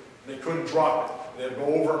grip. They couldn't drop it. They had to go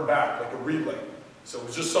over and back like a relay. So it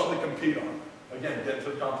was just something to compete on. Again, get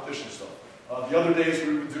into the competition stuff. The other days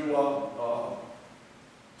we would do tug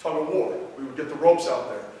of war. We would get the ropes out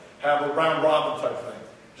there, have a round robin type thing,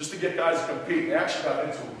 just to get guys to compete. They actually got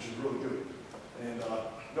into it, which is really good. And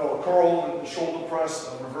a curl and shoulder press,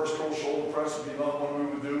 a reverse curl shoulder press would be another one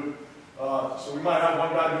we would do. So we might have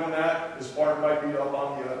one guy doing that. His partner might be up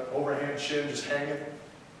on the overhand shin, just hanging,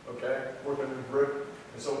 okay, working the grip.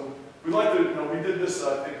 And so we like to, we did this,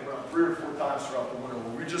 I think, around 3 or 4 times throughout the winter,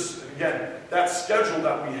 where we just, and again, that schedule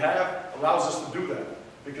that we have allows us to do that.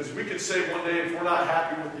 Because we could say one day, if we're not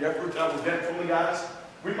happy with the effort that we're getting from the guys,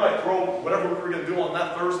 we might throw whatever we were going to do on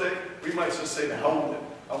that Thursday, we might just say, to hell with it.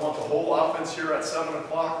 I want the whole offense here at 7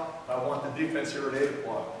 o'clock, I want the defense here at 8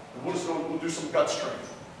 o'clock. And we'll do some guts training.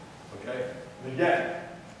 Okay? And again,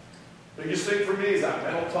 biggest thing for me is that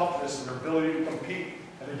mental toughness and their ability to compete.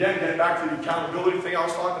 And again, getting back to the accountability thing I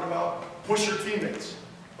was talking about, push your teammates.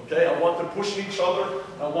 Okay? I want them pushing each other,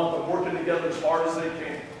 and I want them working together as hard as they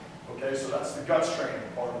can. Okay? So that's the guts training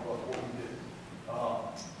part of what we did.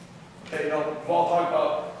 Okay, we've all talked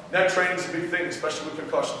about neck training is a big thing, especially with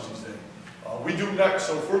concussions these days. We do neck,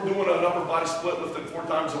 so if we're doing an upper body split lifting 4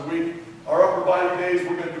 times a week, our upper body days,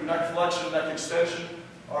 we're going to do neck flexion, neck extension.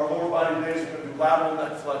 Our lower body days, we're going to do lateral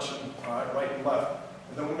neck flexion, right and left.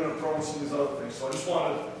 And then we're going to throw in some of these other things. So I just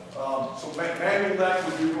wanted, so manual neck,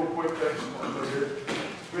 we'll do real quick here.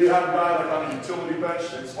 We have a guy like on a utility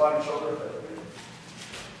bench, they slide each other.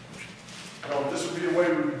 This would be the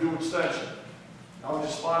way we would do extension. Now I'm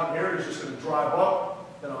just sliding here, he's just going to drive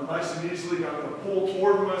up. Then I'm nice and easily, I'm going to pull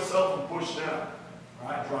toward myself and push down. All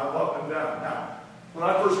right, drive up and down. Now, when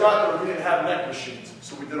I first got there, we didn't have neck machines,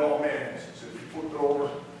 so we did all manuals. So if you flip it over,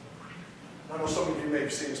 I know some of you may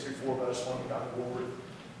have seen this before, but I just want to kind of go over it.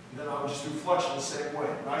 And then I would just do flexion the same way.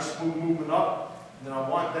 Nice smooth movement up, and then I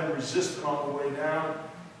want them resisting on the way down.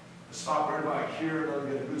 Stop right back here, let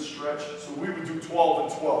them get a good stretch. So we would do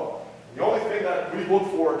 12 and 12. The only thing that we look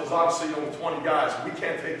for, because obviously only 20 guys, we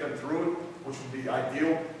can't take them through it, which would be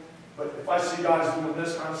ideal. But if I see guys doing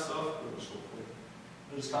this kind of stuff,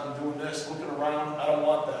 they're just kind of doing this, looking around, I don't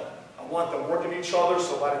want that. I want them working each other,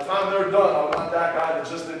 so by the time they're done, I want that guy that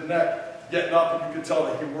just did neck getting up and you can tell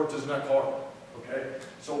that he worked his neck hard. Okay?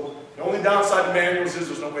 So the only downside to manuals is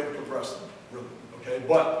there's no way to progress them, really. Okay?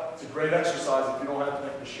 But it's a great exercise if you don't have a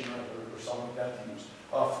neck machine or something like that to use.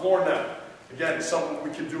 Floor neck. Again, something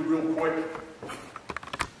we can do real quick.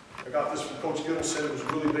 I got this from Coach Gittleson. It was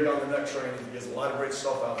really big on the neck training. He has a lot of great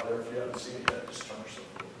stuff out there. If you haven't seen it yet, just turn yourself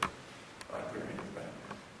over. All right, bring it back.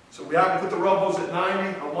 So we have to put the elbows at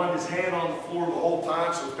 90. I want his hand on the floor the whole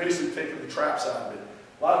time, so it's basically taking the traps out of it.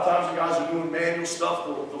 A lot of times when guys are doing manual stuff,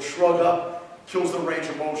 they'll shrug up, kills their range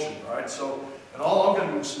of motion. All right, so, and all I'm going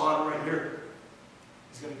to do is spot him right here.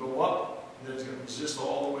 He's going to go up, and then he's going to resist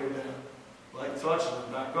all the way down. Leg touch, and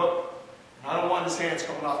then back up. I don't want his hands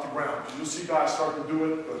coming off the ground. You'll see guys start to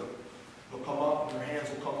do it, but they'll come up and their hands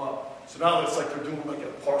will come up. So now it's like they're doing like a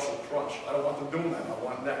partial crunch. I don't want them doing that. I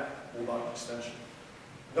want neck, bulldog extension.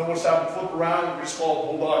 Then we'll just have them flip around. We just call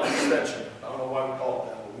it bulldog extension. I don't know why we call it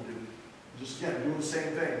that, but we do. Just again, doing the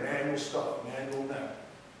same thing. Manual stuff, manual neck.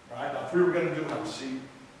 All right, now if we were going to do that, see,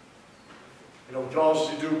 we could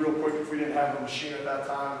also do real quick if we didn't have a machine at that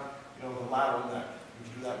time, the lateral neck. We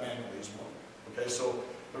could do that manually as well. Okay, so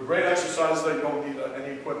they're great exercises that you don't need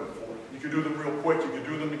any equipment for. You can do them real quick. You can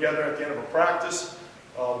do them together at the end of a practice.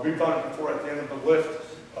 We've done it before at the end of the lift.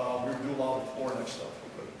 We would do a lot of the floor neck stuff.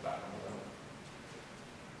 We'll put it back on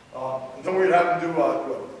the ground. And then we'd have them do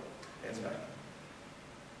hands back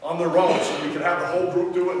on their own, so we can have the whole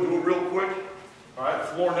group do it real quick. All right,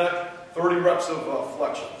 floor neck, 30 reps of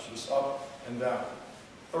flexion, just up and down.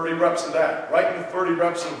 30 reps of that. Right into 30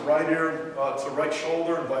 reps of right ear to right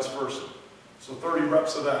shoulder and vice versa. So 30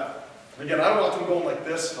 reps of that. And again, I don't want them going like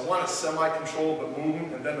this. I want it semi-controlled but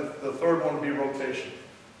moving, and then the third one would be rotation.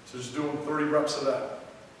 So just doing 30 reps of that.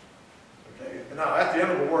 Okay. And now at the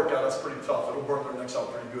end of a workout, that's pretty tough. It'll burn their necks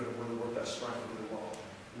out pretty good and really work that strength really well.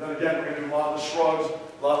 And then again, we're going to do a lot of the shrugs,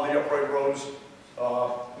 a lot of the upright rows.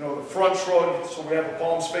 The front shrug, so we have the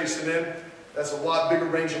palms facing in. That's a lot bigger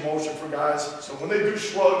range of motion for guys. So when they do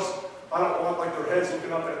shrugs, I don't want like their heads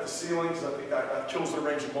looking up at the ceiling, because I think that kills their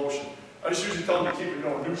range of motion. I just usually tell them to keep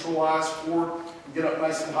it, neutral eyes forward, and get up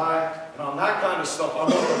nice and high. And on that kind of stuff, I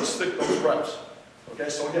want them to stick those reps. Okay,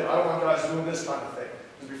 so again, I don't want guys doing this kind of thing.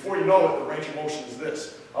 Because before you know it, the range of motion is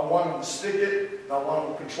this. I want them to stick it, and I want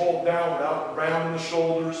them to control it down without rounding the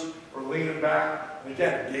shoulders or leaning back. And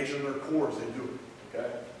again, engaging their core as they do it.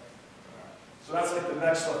 Okay? So that's like the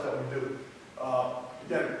next stuff that we do.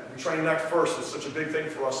 Again, we train neck first. It's such a big thing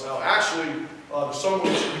for us now. Actually, the summer we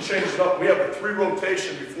changed it up. We have a 3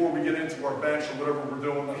 rotation before we get into our bench or whatever we're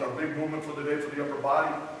doing, like our big movement for the day for the upper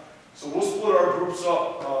body. So we'll split our groups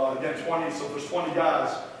up, again, 20, so if there's 20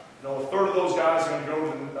 guys. A third of those guys are going to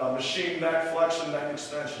go to the machine neck, flexion, neck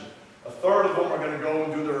extension. A third of them are going to go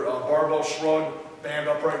and do their barbell shrug, band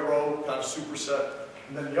upright row, kind of superset.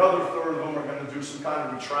 And then the other third of them are going to do some kind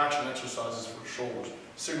of retraction exercises for shoulders,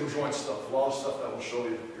 single joint stuff, a lot of stuff that we'll show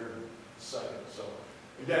you here in a second. So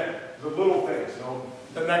Again, the little things, you know,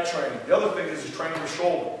 the neck training. The other thing is training the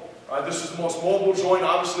shoulder. This is the most mobile joint,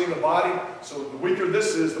 obviously, in the body. So the weaker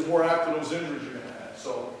this is, the more active those injuries you're going to have.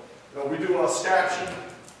 So, you know, we do a scaption.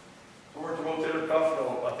 So work the rotator cuff, you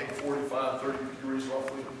know, I think 45, 30 degrees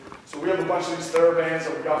roughly. So we have a bunch of these TheraBands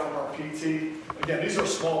that we got from our PT. Again, these are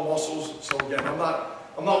small muscles. So again, I'm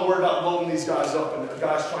not worried about loading these guys up and the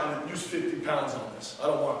guy's trying to use 50 pounds on this. I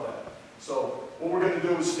don't want that. So what we're going to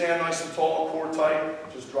do is stand nice and tall, core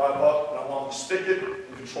tight, just drive up, and I want to stick it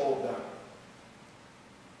and control it down.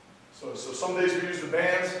 So some days we use the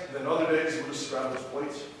bands, and then other days we'll just grab those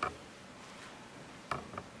plates.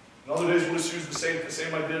 And other days we'll just use the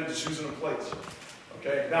same idea, just using the plates.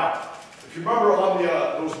 Okay, now, if you remember on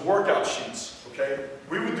those workout sheets, okay,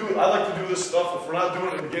 I like to do this stuff. If we're not doing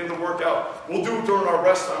it at the beginning of the workout, we'll do it during our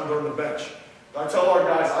rest time during the bench. I tell our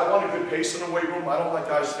guys, I want a good pace in the weight room. I don't like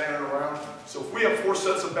guys standing around. So if we have 4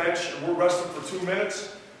 sets of bench and we're resting for 2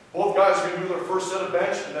 minutes, both guys are going to do their first set of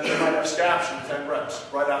bench, and then they might have scaption 10 reps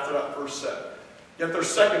right after that first set. Get their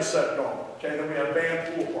second set going. Okay, then we have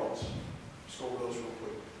band pull parts. Just go over those real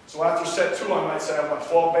quick. So after set 2, I might say I want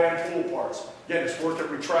 12 band pull parts. Again, just work at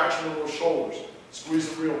retraction of those shoulders.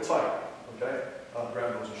 Squeeze it real tight. Okay,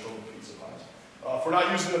 grab those and shoulder pizza pies. If we're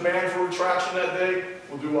not using the band for retraction that day,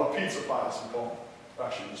 we'll do pizza pies.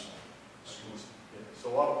 Actually, just squeeze. Yeah.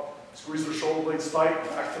 So up. Squeeze their shoulder blades tight,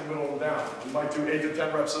 back to the middle and down. We might do 8 to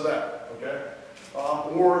 10 reps of that, okay?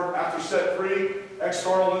 Or after set 3,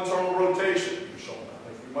 external, internal rotation.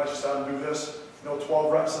 We might just have them do this,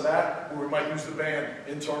 12 reps of that, or we might use the band,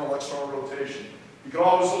 internal, external rotation. You can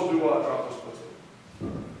also do, drop those puts.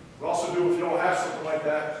 We also do, if you don't have something like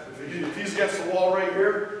that, if he's against the wall right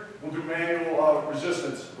here, we'll do manual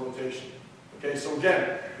resistance rotation. Okay, so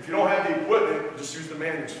again, if you don't have the equipment, just use the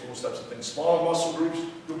manuals for those types of things. Smaller muscle groups,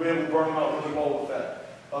 you'll be able to burn them out really well with that.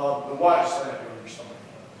 The Y's, stand up on your stomach.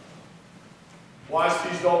 Y's,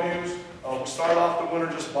 T's, W's. We started off the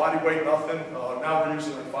winter just body weight, nothing. Now we're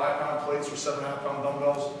using like 5-pound plates or 7.5-pound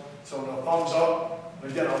dumbbells. So the thumbs up.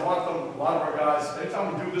 And again, I want them, a lot of our guys,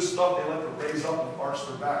 anytime we do this stuff, they like to raise up and arch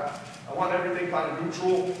their back. I want everything kind of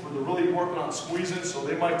neutral, where they're really working on squeezing. So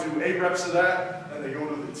they might do 8 reps of that, then they go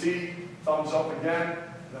to the T. Thumbs up again,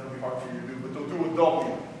 and that'll be hard for you to do, but they'll do a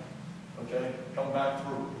W, okay? Come back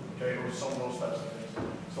through, okay? Or some of those types of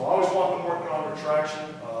things. So I always want them working on retraction.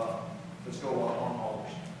 Let's go arm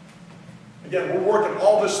haulers. Again, we're working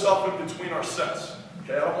all this stuff in between our sets,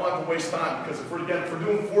 okay? I don't want to waste time, because if we're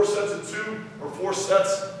doing 4 sets of 2, or 4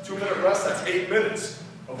 sets, 2-minute rest, that's 8 minutes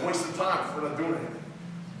of wasted time if we're not doing anything.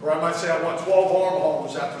 Or I might say I want 12 arm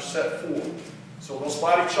haulers after set 4. So they'll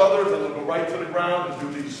spot each other, then they'll go right to the ground and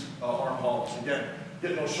do these arm haulers. Again,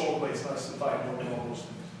 getting those shoulder blades nice and tight, doing all those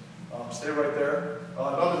things. Stay right there.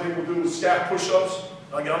 Another thing we'll do is scap push-ups.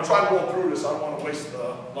 Again, I'm trying to roll through this. I don't want to waste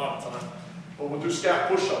a lot of time. But we'll do scap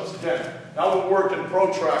push-ups. Again, now we're working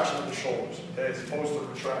protraction of the shoulders, okay, as opposed to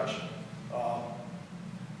retraction.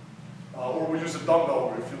 Or we use a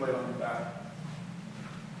dumbbell if you lay it on your back.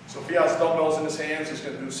 So if he has dumbbells in his hands, he's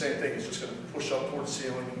going to do the same thing. He's just going to push up towards the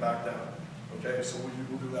ceiling and back down. Okay, so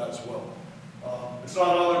we'll do that as well. It's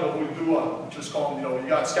not another, but we do just call them, you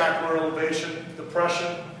got scapular elevation,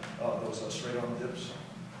 depression, those straight arm dips.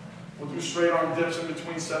 We'll do straight arm dips in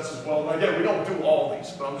between sets as well. Now again, we don't do all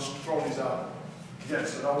these, but I'm just throwing these out. Again,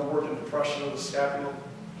 so now we're working depression of the scapula.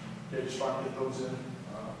 Okay, just trying to get those in.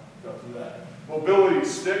 Go through that. Mobility,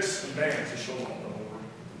 sticks, and bands. Just show them over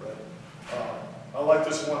the red. I like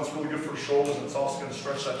this one. It's really good for shoulders, and it's also going to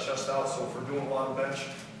stretch that chest out. So if we're doing a lot of bench,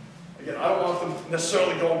 again, I don't want them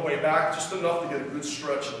necessarily going way back, just enough to get a good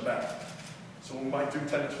stretch in the back. So we might do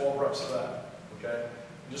 10 to 12 reps of that, okay?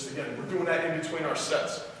 And just again, we're doing that in between our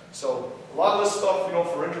sets. So a lot of this stuff,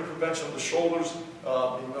 for injury prevention of the shoulders,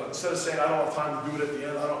 instead of saying I don't have time to do it at the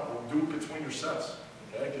end, we'll do it between your sets,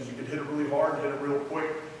 okay? Because you can hit it really hard, hit it real quick,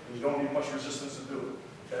 and you don't need much resistance to do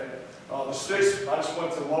it, okay? The sticks, I just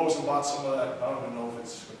went to Lowe's and bought some of that. I don't even know if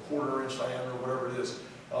it's a 1/4 inch diameter or whatever it is.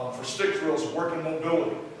 For stick drills, working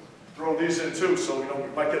mobility. Throw these in too, so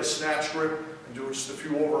we might get a snatch grip and do just a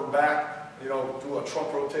few over and back, do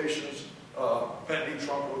trunk rotations, bent knee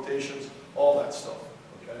trunk rotations, all that stuff,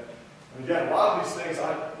 okay? And again, a lot of these things,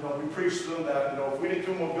 we preach to them that, if we didn't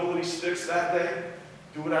do mobility sticks that day,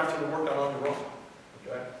 do it after the workout on your own,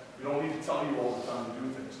 okay? We don't need to tell you all the time to do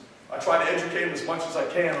things. I try to educate them as much as I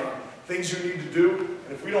can on things you need to do,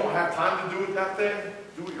 and if we don't have time to do it that day,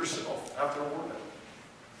 do it yourself after a workout.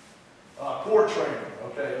 Core training,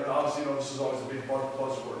 okay, and obviously, this is always a big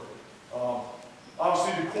buzzword.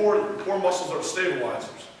 Obviously, the core muscles are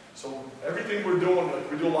stabilizers. So everything we're doing,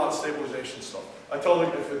 we do a lot of stabilization stuff. I tell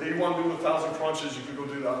them if they want to do 1,000 crunches, you can go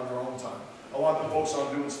do that on your own time. I want them focused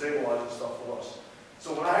on doing stabilizing stuff for us.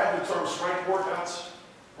 So when I have the term strength workouts,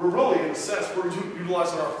 we're really, in a sense, we're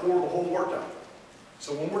utilizing our core the whole workout.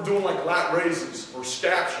 So when we're doing like lat raises or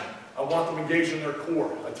scaption, I want them engaged in their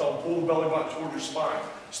core. I tell them pull the belly button toward your spine,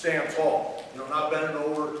 stand tall. You know, not bending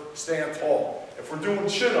over, stand tall. If we're doing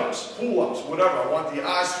chin-ups, pull-ups, whatever, I want the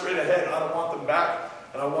eyes straight ahead. I don't want them back,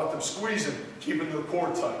 and I want them squeezing, keeping their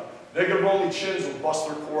core tight. Negative only chins will bust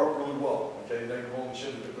their core up really well. Okay, negative only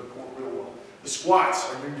chins will get their core real well. The squats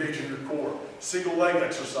are engaging your core. Single leg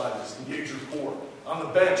exercises, engage your core. On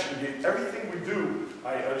the bench, engage. Everything we do,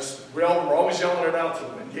 we're always yelling it out to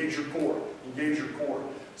them. Engage your core. Engage your core.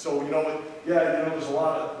 So, you know, there's a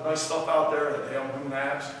lot of nice stuff out there that, hey, I'm doing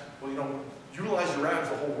abs. Well, you know, utilize your abs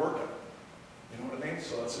the whole workout. You know what I mean?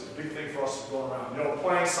 So that's a big thing for us to go around. You know,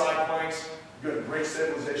 planks, side planks, good. Great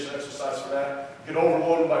stabilization exercise for that. You can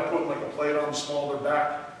overload them by putting like a plate on the small of their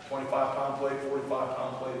back, 25-pound plate,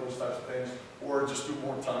 45-pound plate, those types of things. Or just do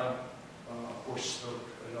more time. Or,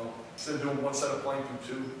 you know, instead of doing one set of plank,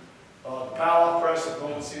 do two. The power press, if no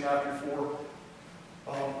one's seen that before.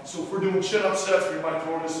 So if we're doing chin-up sets, we might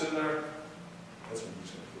throw this in there. That's what I'm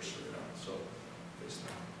just going to push straight out. So, face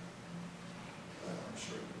down. I'm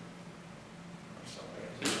straight.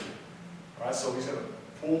 All right, so he's going to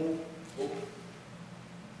pull.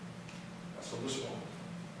 So this one.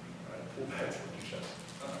 All right, pull back toward your chest.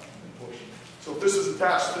 And push. So if this is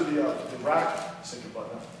attached to the rack, sink your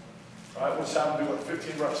butt down. All right, we'll just have him do like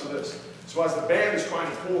 15 reps of this. So as the band is trying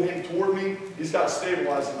to pull him toward me, he's got to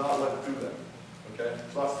stabilize and not let it do that. Okay,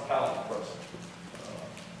 so that's the palate press.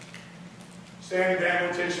 Standing band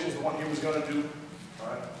rotation was the one he was going to do. All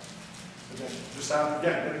right, and then just have him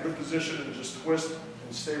again get a good position and just twist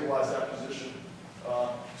and stabilize that position.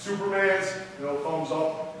 Supermans, you know, thumbs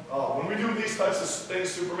up. When we do these types of things,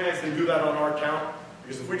 Supermans, they do that on our count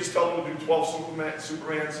because if we just tell them to do 12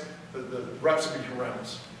 Supermans, the reps will be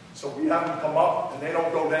horrendous. So we have them come up and they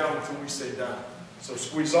don't go down until we say down. So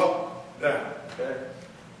squeeze up, down. Okay.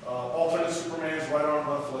 Alternate Supermans, right arm,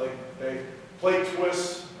 left leg. Okay. Plate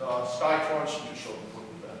twists, sky crunch. Just show them what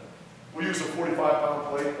we've done. We use a 45-pound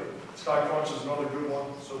plate, but sky crunch is another good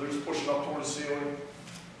one. So they're just pushing up toward the ceiling.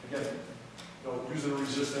 Again, you know, using the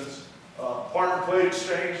resistance. Partner plate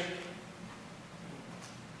exchange.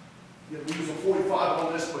 Yeah, we use a 45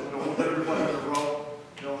 on this, but you know, we'll let everybody in a row.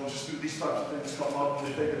 You know, and just do these types of things, come up and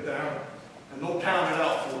they take it down. And they'll count it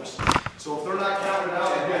out for us. So if they're not counting it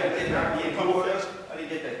out, again, they come with us. How do you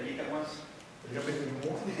get that? You get that once? You got to make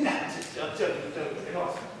them more? Just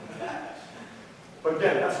But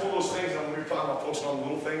again, that's one of those things that when we're talking about focusing on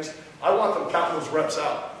little things, I want them counting those reps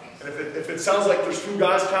out. And if it sounds like there's 2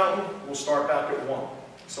 guys counting, we'll start back at 1.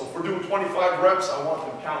 So if we're doing 25 reps, I want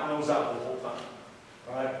them counting those out the whole time.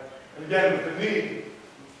 All right? And again, with the knee,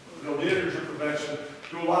 you know, the injury prevention,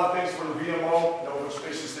 do a lot of things for the VMO, you know, which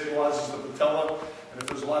basically stabilizes the patella. And if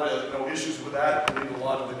there's a lot of issues with that, it can lead to a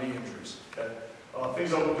lot of the knee injuries. Okay?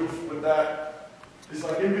 Things I will do with that is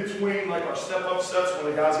like in between like our step-up sets when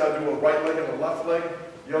the guy's got to do a right leg and a left leg,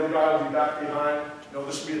 the other guy will be back behind. You know,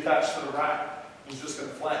 this will be attached to the rack. He's just going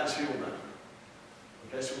to flatten his heel down.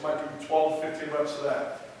 Okay, so we might do 12, 15 reps of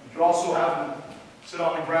that. You can also have him sit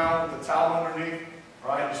on the ground with the towel underneath,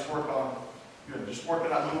 right? Just work on, just working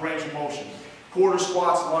that little range of motion. Quarter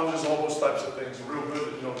squats, lunges, all those types of things. Real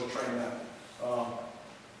good to train that. That's all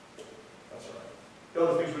right. The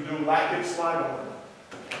other things we do, lat hip slide over.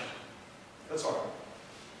 That's all right.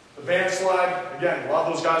 The band slide, again, a lot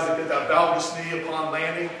of those guys that get that valgus knee upon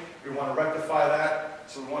landing, we want to rectify that.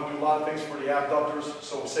 So we want to do a lot of things for the abductors.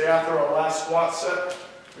 So say after our last squat set,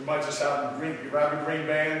 we might just have them grab a green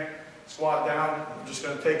band, squat down, and we're just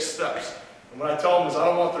going to take steps. And what I tell them is I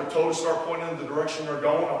don't want their toe to start pointing in the direction they're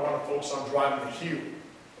going. I want to focus on driving the heel.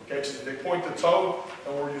 Okay, so if they point the toe,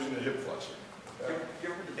 then we're using the hip flexor. Okay? You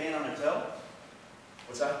ever put the band on the toe?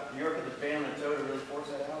 What's that? You ever put the band on the toe to really force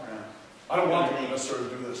that out or not? I don't want them to necessarily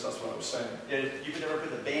do this. That's what I was saying. Yeah, you could never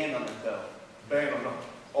put the band on the toe. Band or not?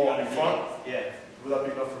 Oh, in front? Yeah. Would that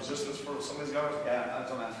be enough resistance for some of these guys? Yeah,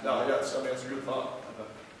 that's what I'm asking. No, yeah, I mean, that's a good thought. Okay.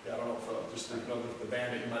 Yeah, I don't know if just the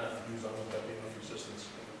band that you might have to use, I don't know if that'd be enough resistance.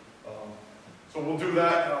 So we'll do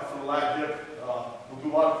that for the lat hip. We'll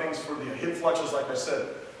do a lot of things for the hip flexors, like I said.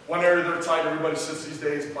 One area they're tight, everybody sits these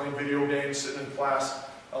days playing video games, sitting in class.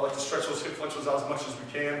 I like to stretch those hip flexors out as much as we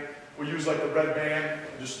can. We'll use like the red band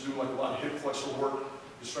and just do like a lot of hip flexor work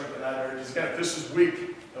to strengthen that area. Because again, if this is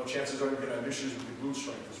weak, chances are you're going to have issues with the glute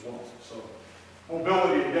strength as well. So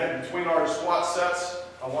mobility, again, between our squat sets,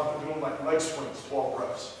 I want them doing like leg swings, 12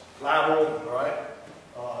 reps. Lateral, all right?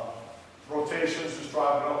 Rotations, just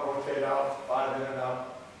drive it up, rotate out, 5 in and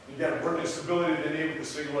out. Again, working stability of the knee with the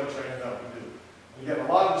single leg training that we do. Again, a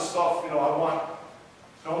lot of the stuff, I want,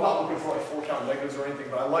 I'm not looking for like 4-count negatives or anything,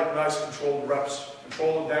 but I like nice controlled reps.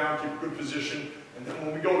 Control it down, keep a good position, and then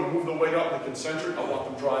when we go to move the weight up in the concentric, I want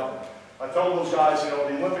them driving. I tell those guys, the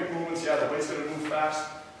Olympic movements, yeah, the weight's going to move fast,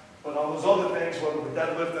 but on those other things, whether we're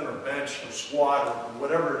deadlifting or bench or squat or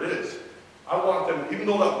whatever it is, I want them, even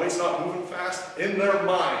though that weight's not moving fast, in their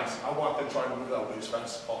minds, I want them trying to move that weight as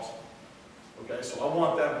fast as possible. Okay, so I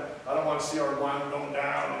want them, I don't want to see our line going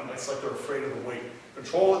down and it's like they're afraid of the weight.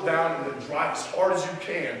 Control it down and then drive as hard as you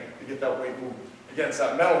can to get that weight moving. Again, it's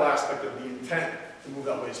that mental aspect of the intent to move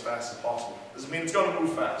that weight as fast as possible. Doesn't mean it's going to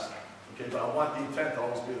move fast, okay, but I want the intent to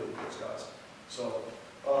always be there with those guys. So,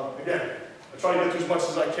 again, I try to get through as much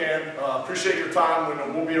as I can. Appreciate your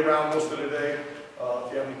time. We'll be around most of the day.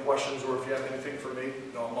 If you have any questions or if you have anything for me,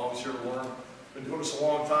 I'm always here to learn. Been doing this a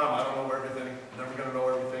long time. I don't know everything. I'm never going to know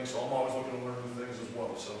everything, so I'm always looking to learn new things as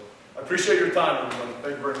well. So I appreciate your time, everybody.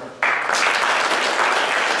 Thank you very much.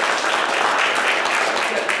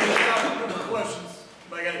 Questions?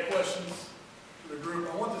 Anybody got any questions for the group?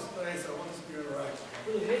 I want this to be interactive.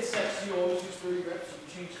 For the head sets, you always use 30 reps, or you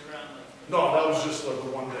change it around? No, that was just like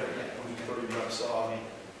the one day. 30 reps.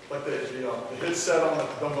 Like the hit set on the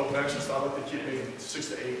dumbbell bench, I like to keep it 6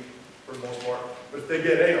 to 8 for the most part. But if they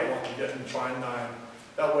get 8, I want them to get them trying 9.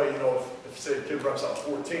 That way, if say a kid reps out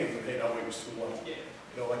 14, then hey, that weight was too low.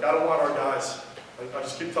 Yeah. Like I don't want our guys. I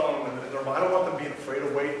just keep telling them in their mind, I don't want them being afraid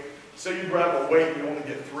of weight. Say you grab a weight and you only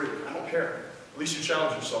get 3. I don't care. At least you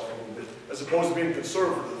challenge yourself a little bit, as opposed to being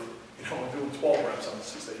conservative. And doing 12 reps on the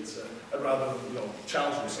 6 to 8 set. I'd rather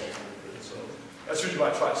challenge myself a little bit. So that's usually why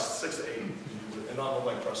I try 6 to 8, and on the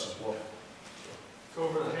leg press as well. Go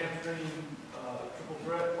over the hamstring triple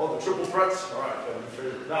threat. Oh, the triple threats? All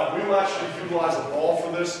right, now we will actually utilize a ball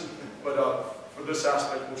for this, but for this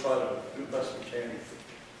aspect, we'll try to do the best we can.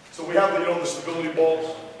 So we have the stability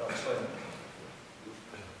balls.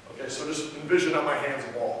 Okay, so just envision on my hands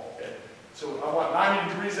a ball. Okay. So I want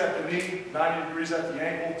 90 degrees at the knee, 90 degrees at the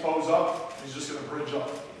ankle, toes up. He's just going to bridge up.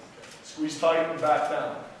 Squeeze tight and back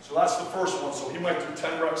down. So that's the first one. So he might do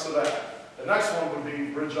 10 reps of that. The next one would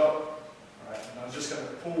be bridge up. All right, and I'm just going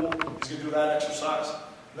to pull. He's going to do that exercise.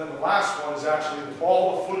 And then the last one is actually the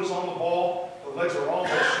ball, the foot is on the ball, the legs are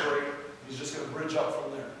almost straight. He's just going to bridge up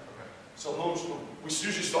from there. So we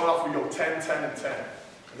usually start off, we go 10, 10, and 10.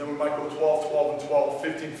 And then we might go 12, 12, and 12,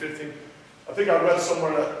 15, 15. I think I read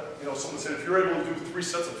somewhere that someone said if you're able to do 3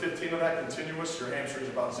 sets of 15 of that continuous, your hamstrings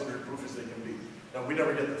are about as injury proof as they can be. Now, we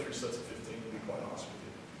never get the 3 sets of 15, to be quite honest with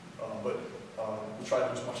you. But we try to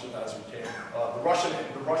do as much of that as we can. The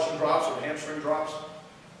Russian drops or the hamstring drops,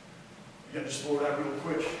 again, just throw that real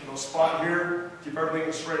quick. Spot here, keep everything in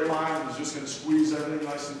a straight line. He's just going to squeeze everything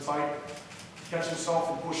nice and tight. Catch himself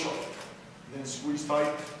and push up. And then squeeze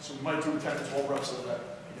tight. So we might do 10 to 12 reps of that.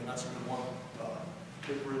 Again, that's a good one.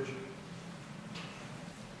 Hip bridge.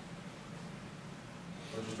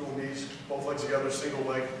 We're just doing these, both legs together, single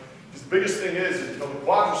leg. Because the biggest thing is the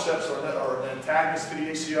quadriceps are an antagonist to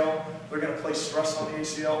the ACL. They're going to place stress on the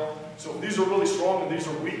ACL. So if these are really strong and these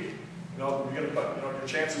are weak, you're going to cut your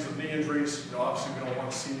chances of knee injuries. Obviously we don't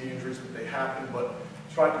want to see knee injuries, but they happen. But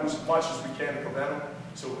try to do as much as we can to prevent them.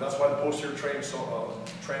 So that's why the posterior training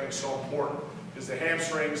is so important. Because the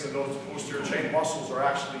hamstrings and those posterior chain muscles are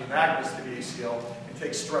actually an agonist to the ACL and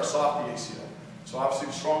take stress off the ACL. So obviously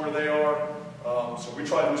the stronger they are, so we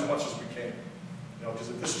try to do as much as we can. Because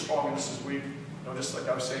if this is strong and this is weak, just like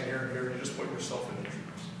I was saying here and here, you're just putting yourself in injury.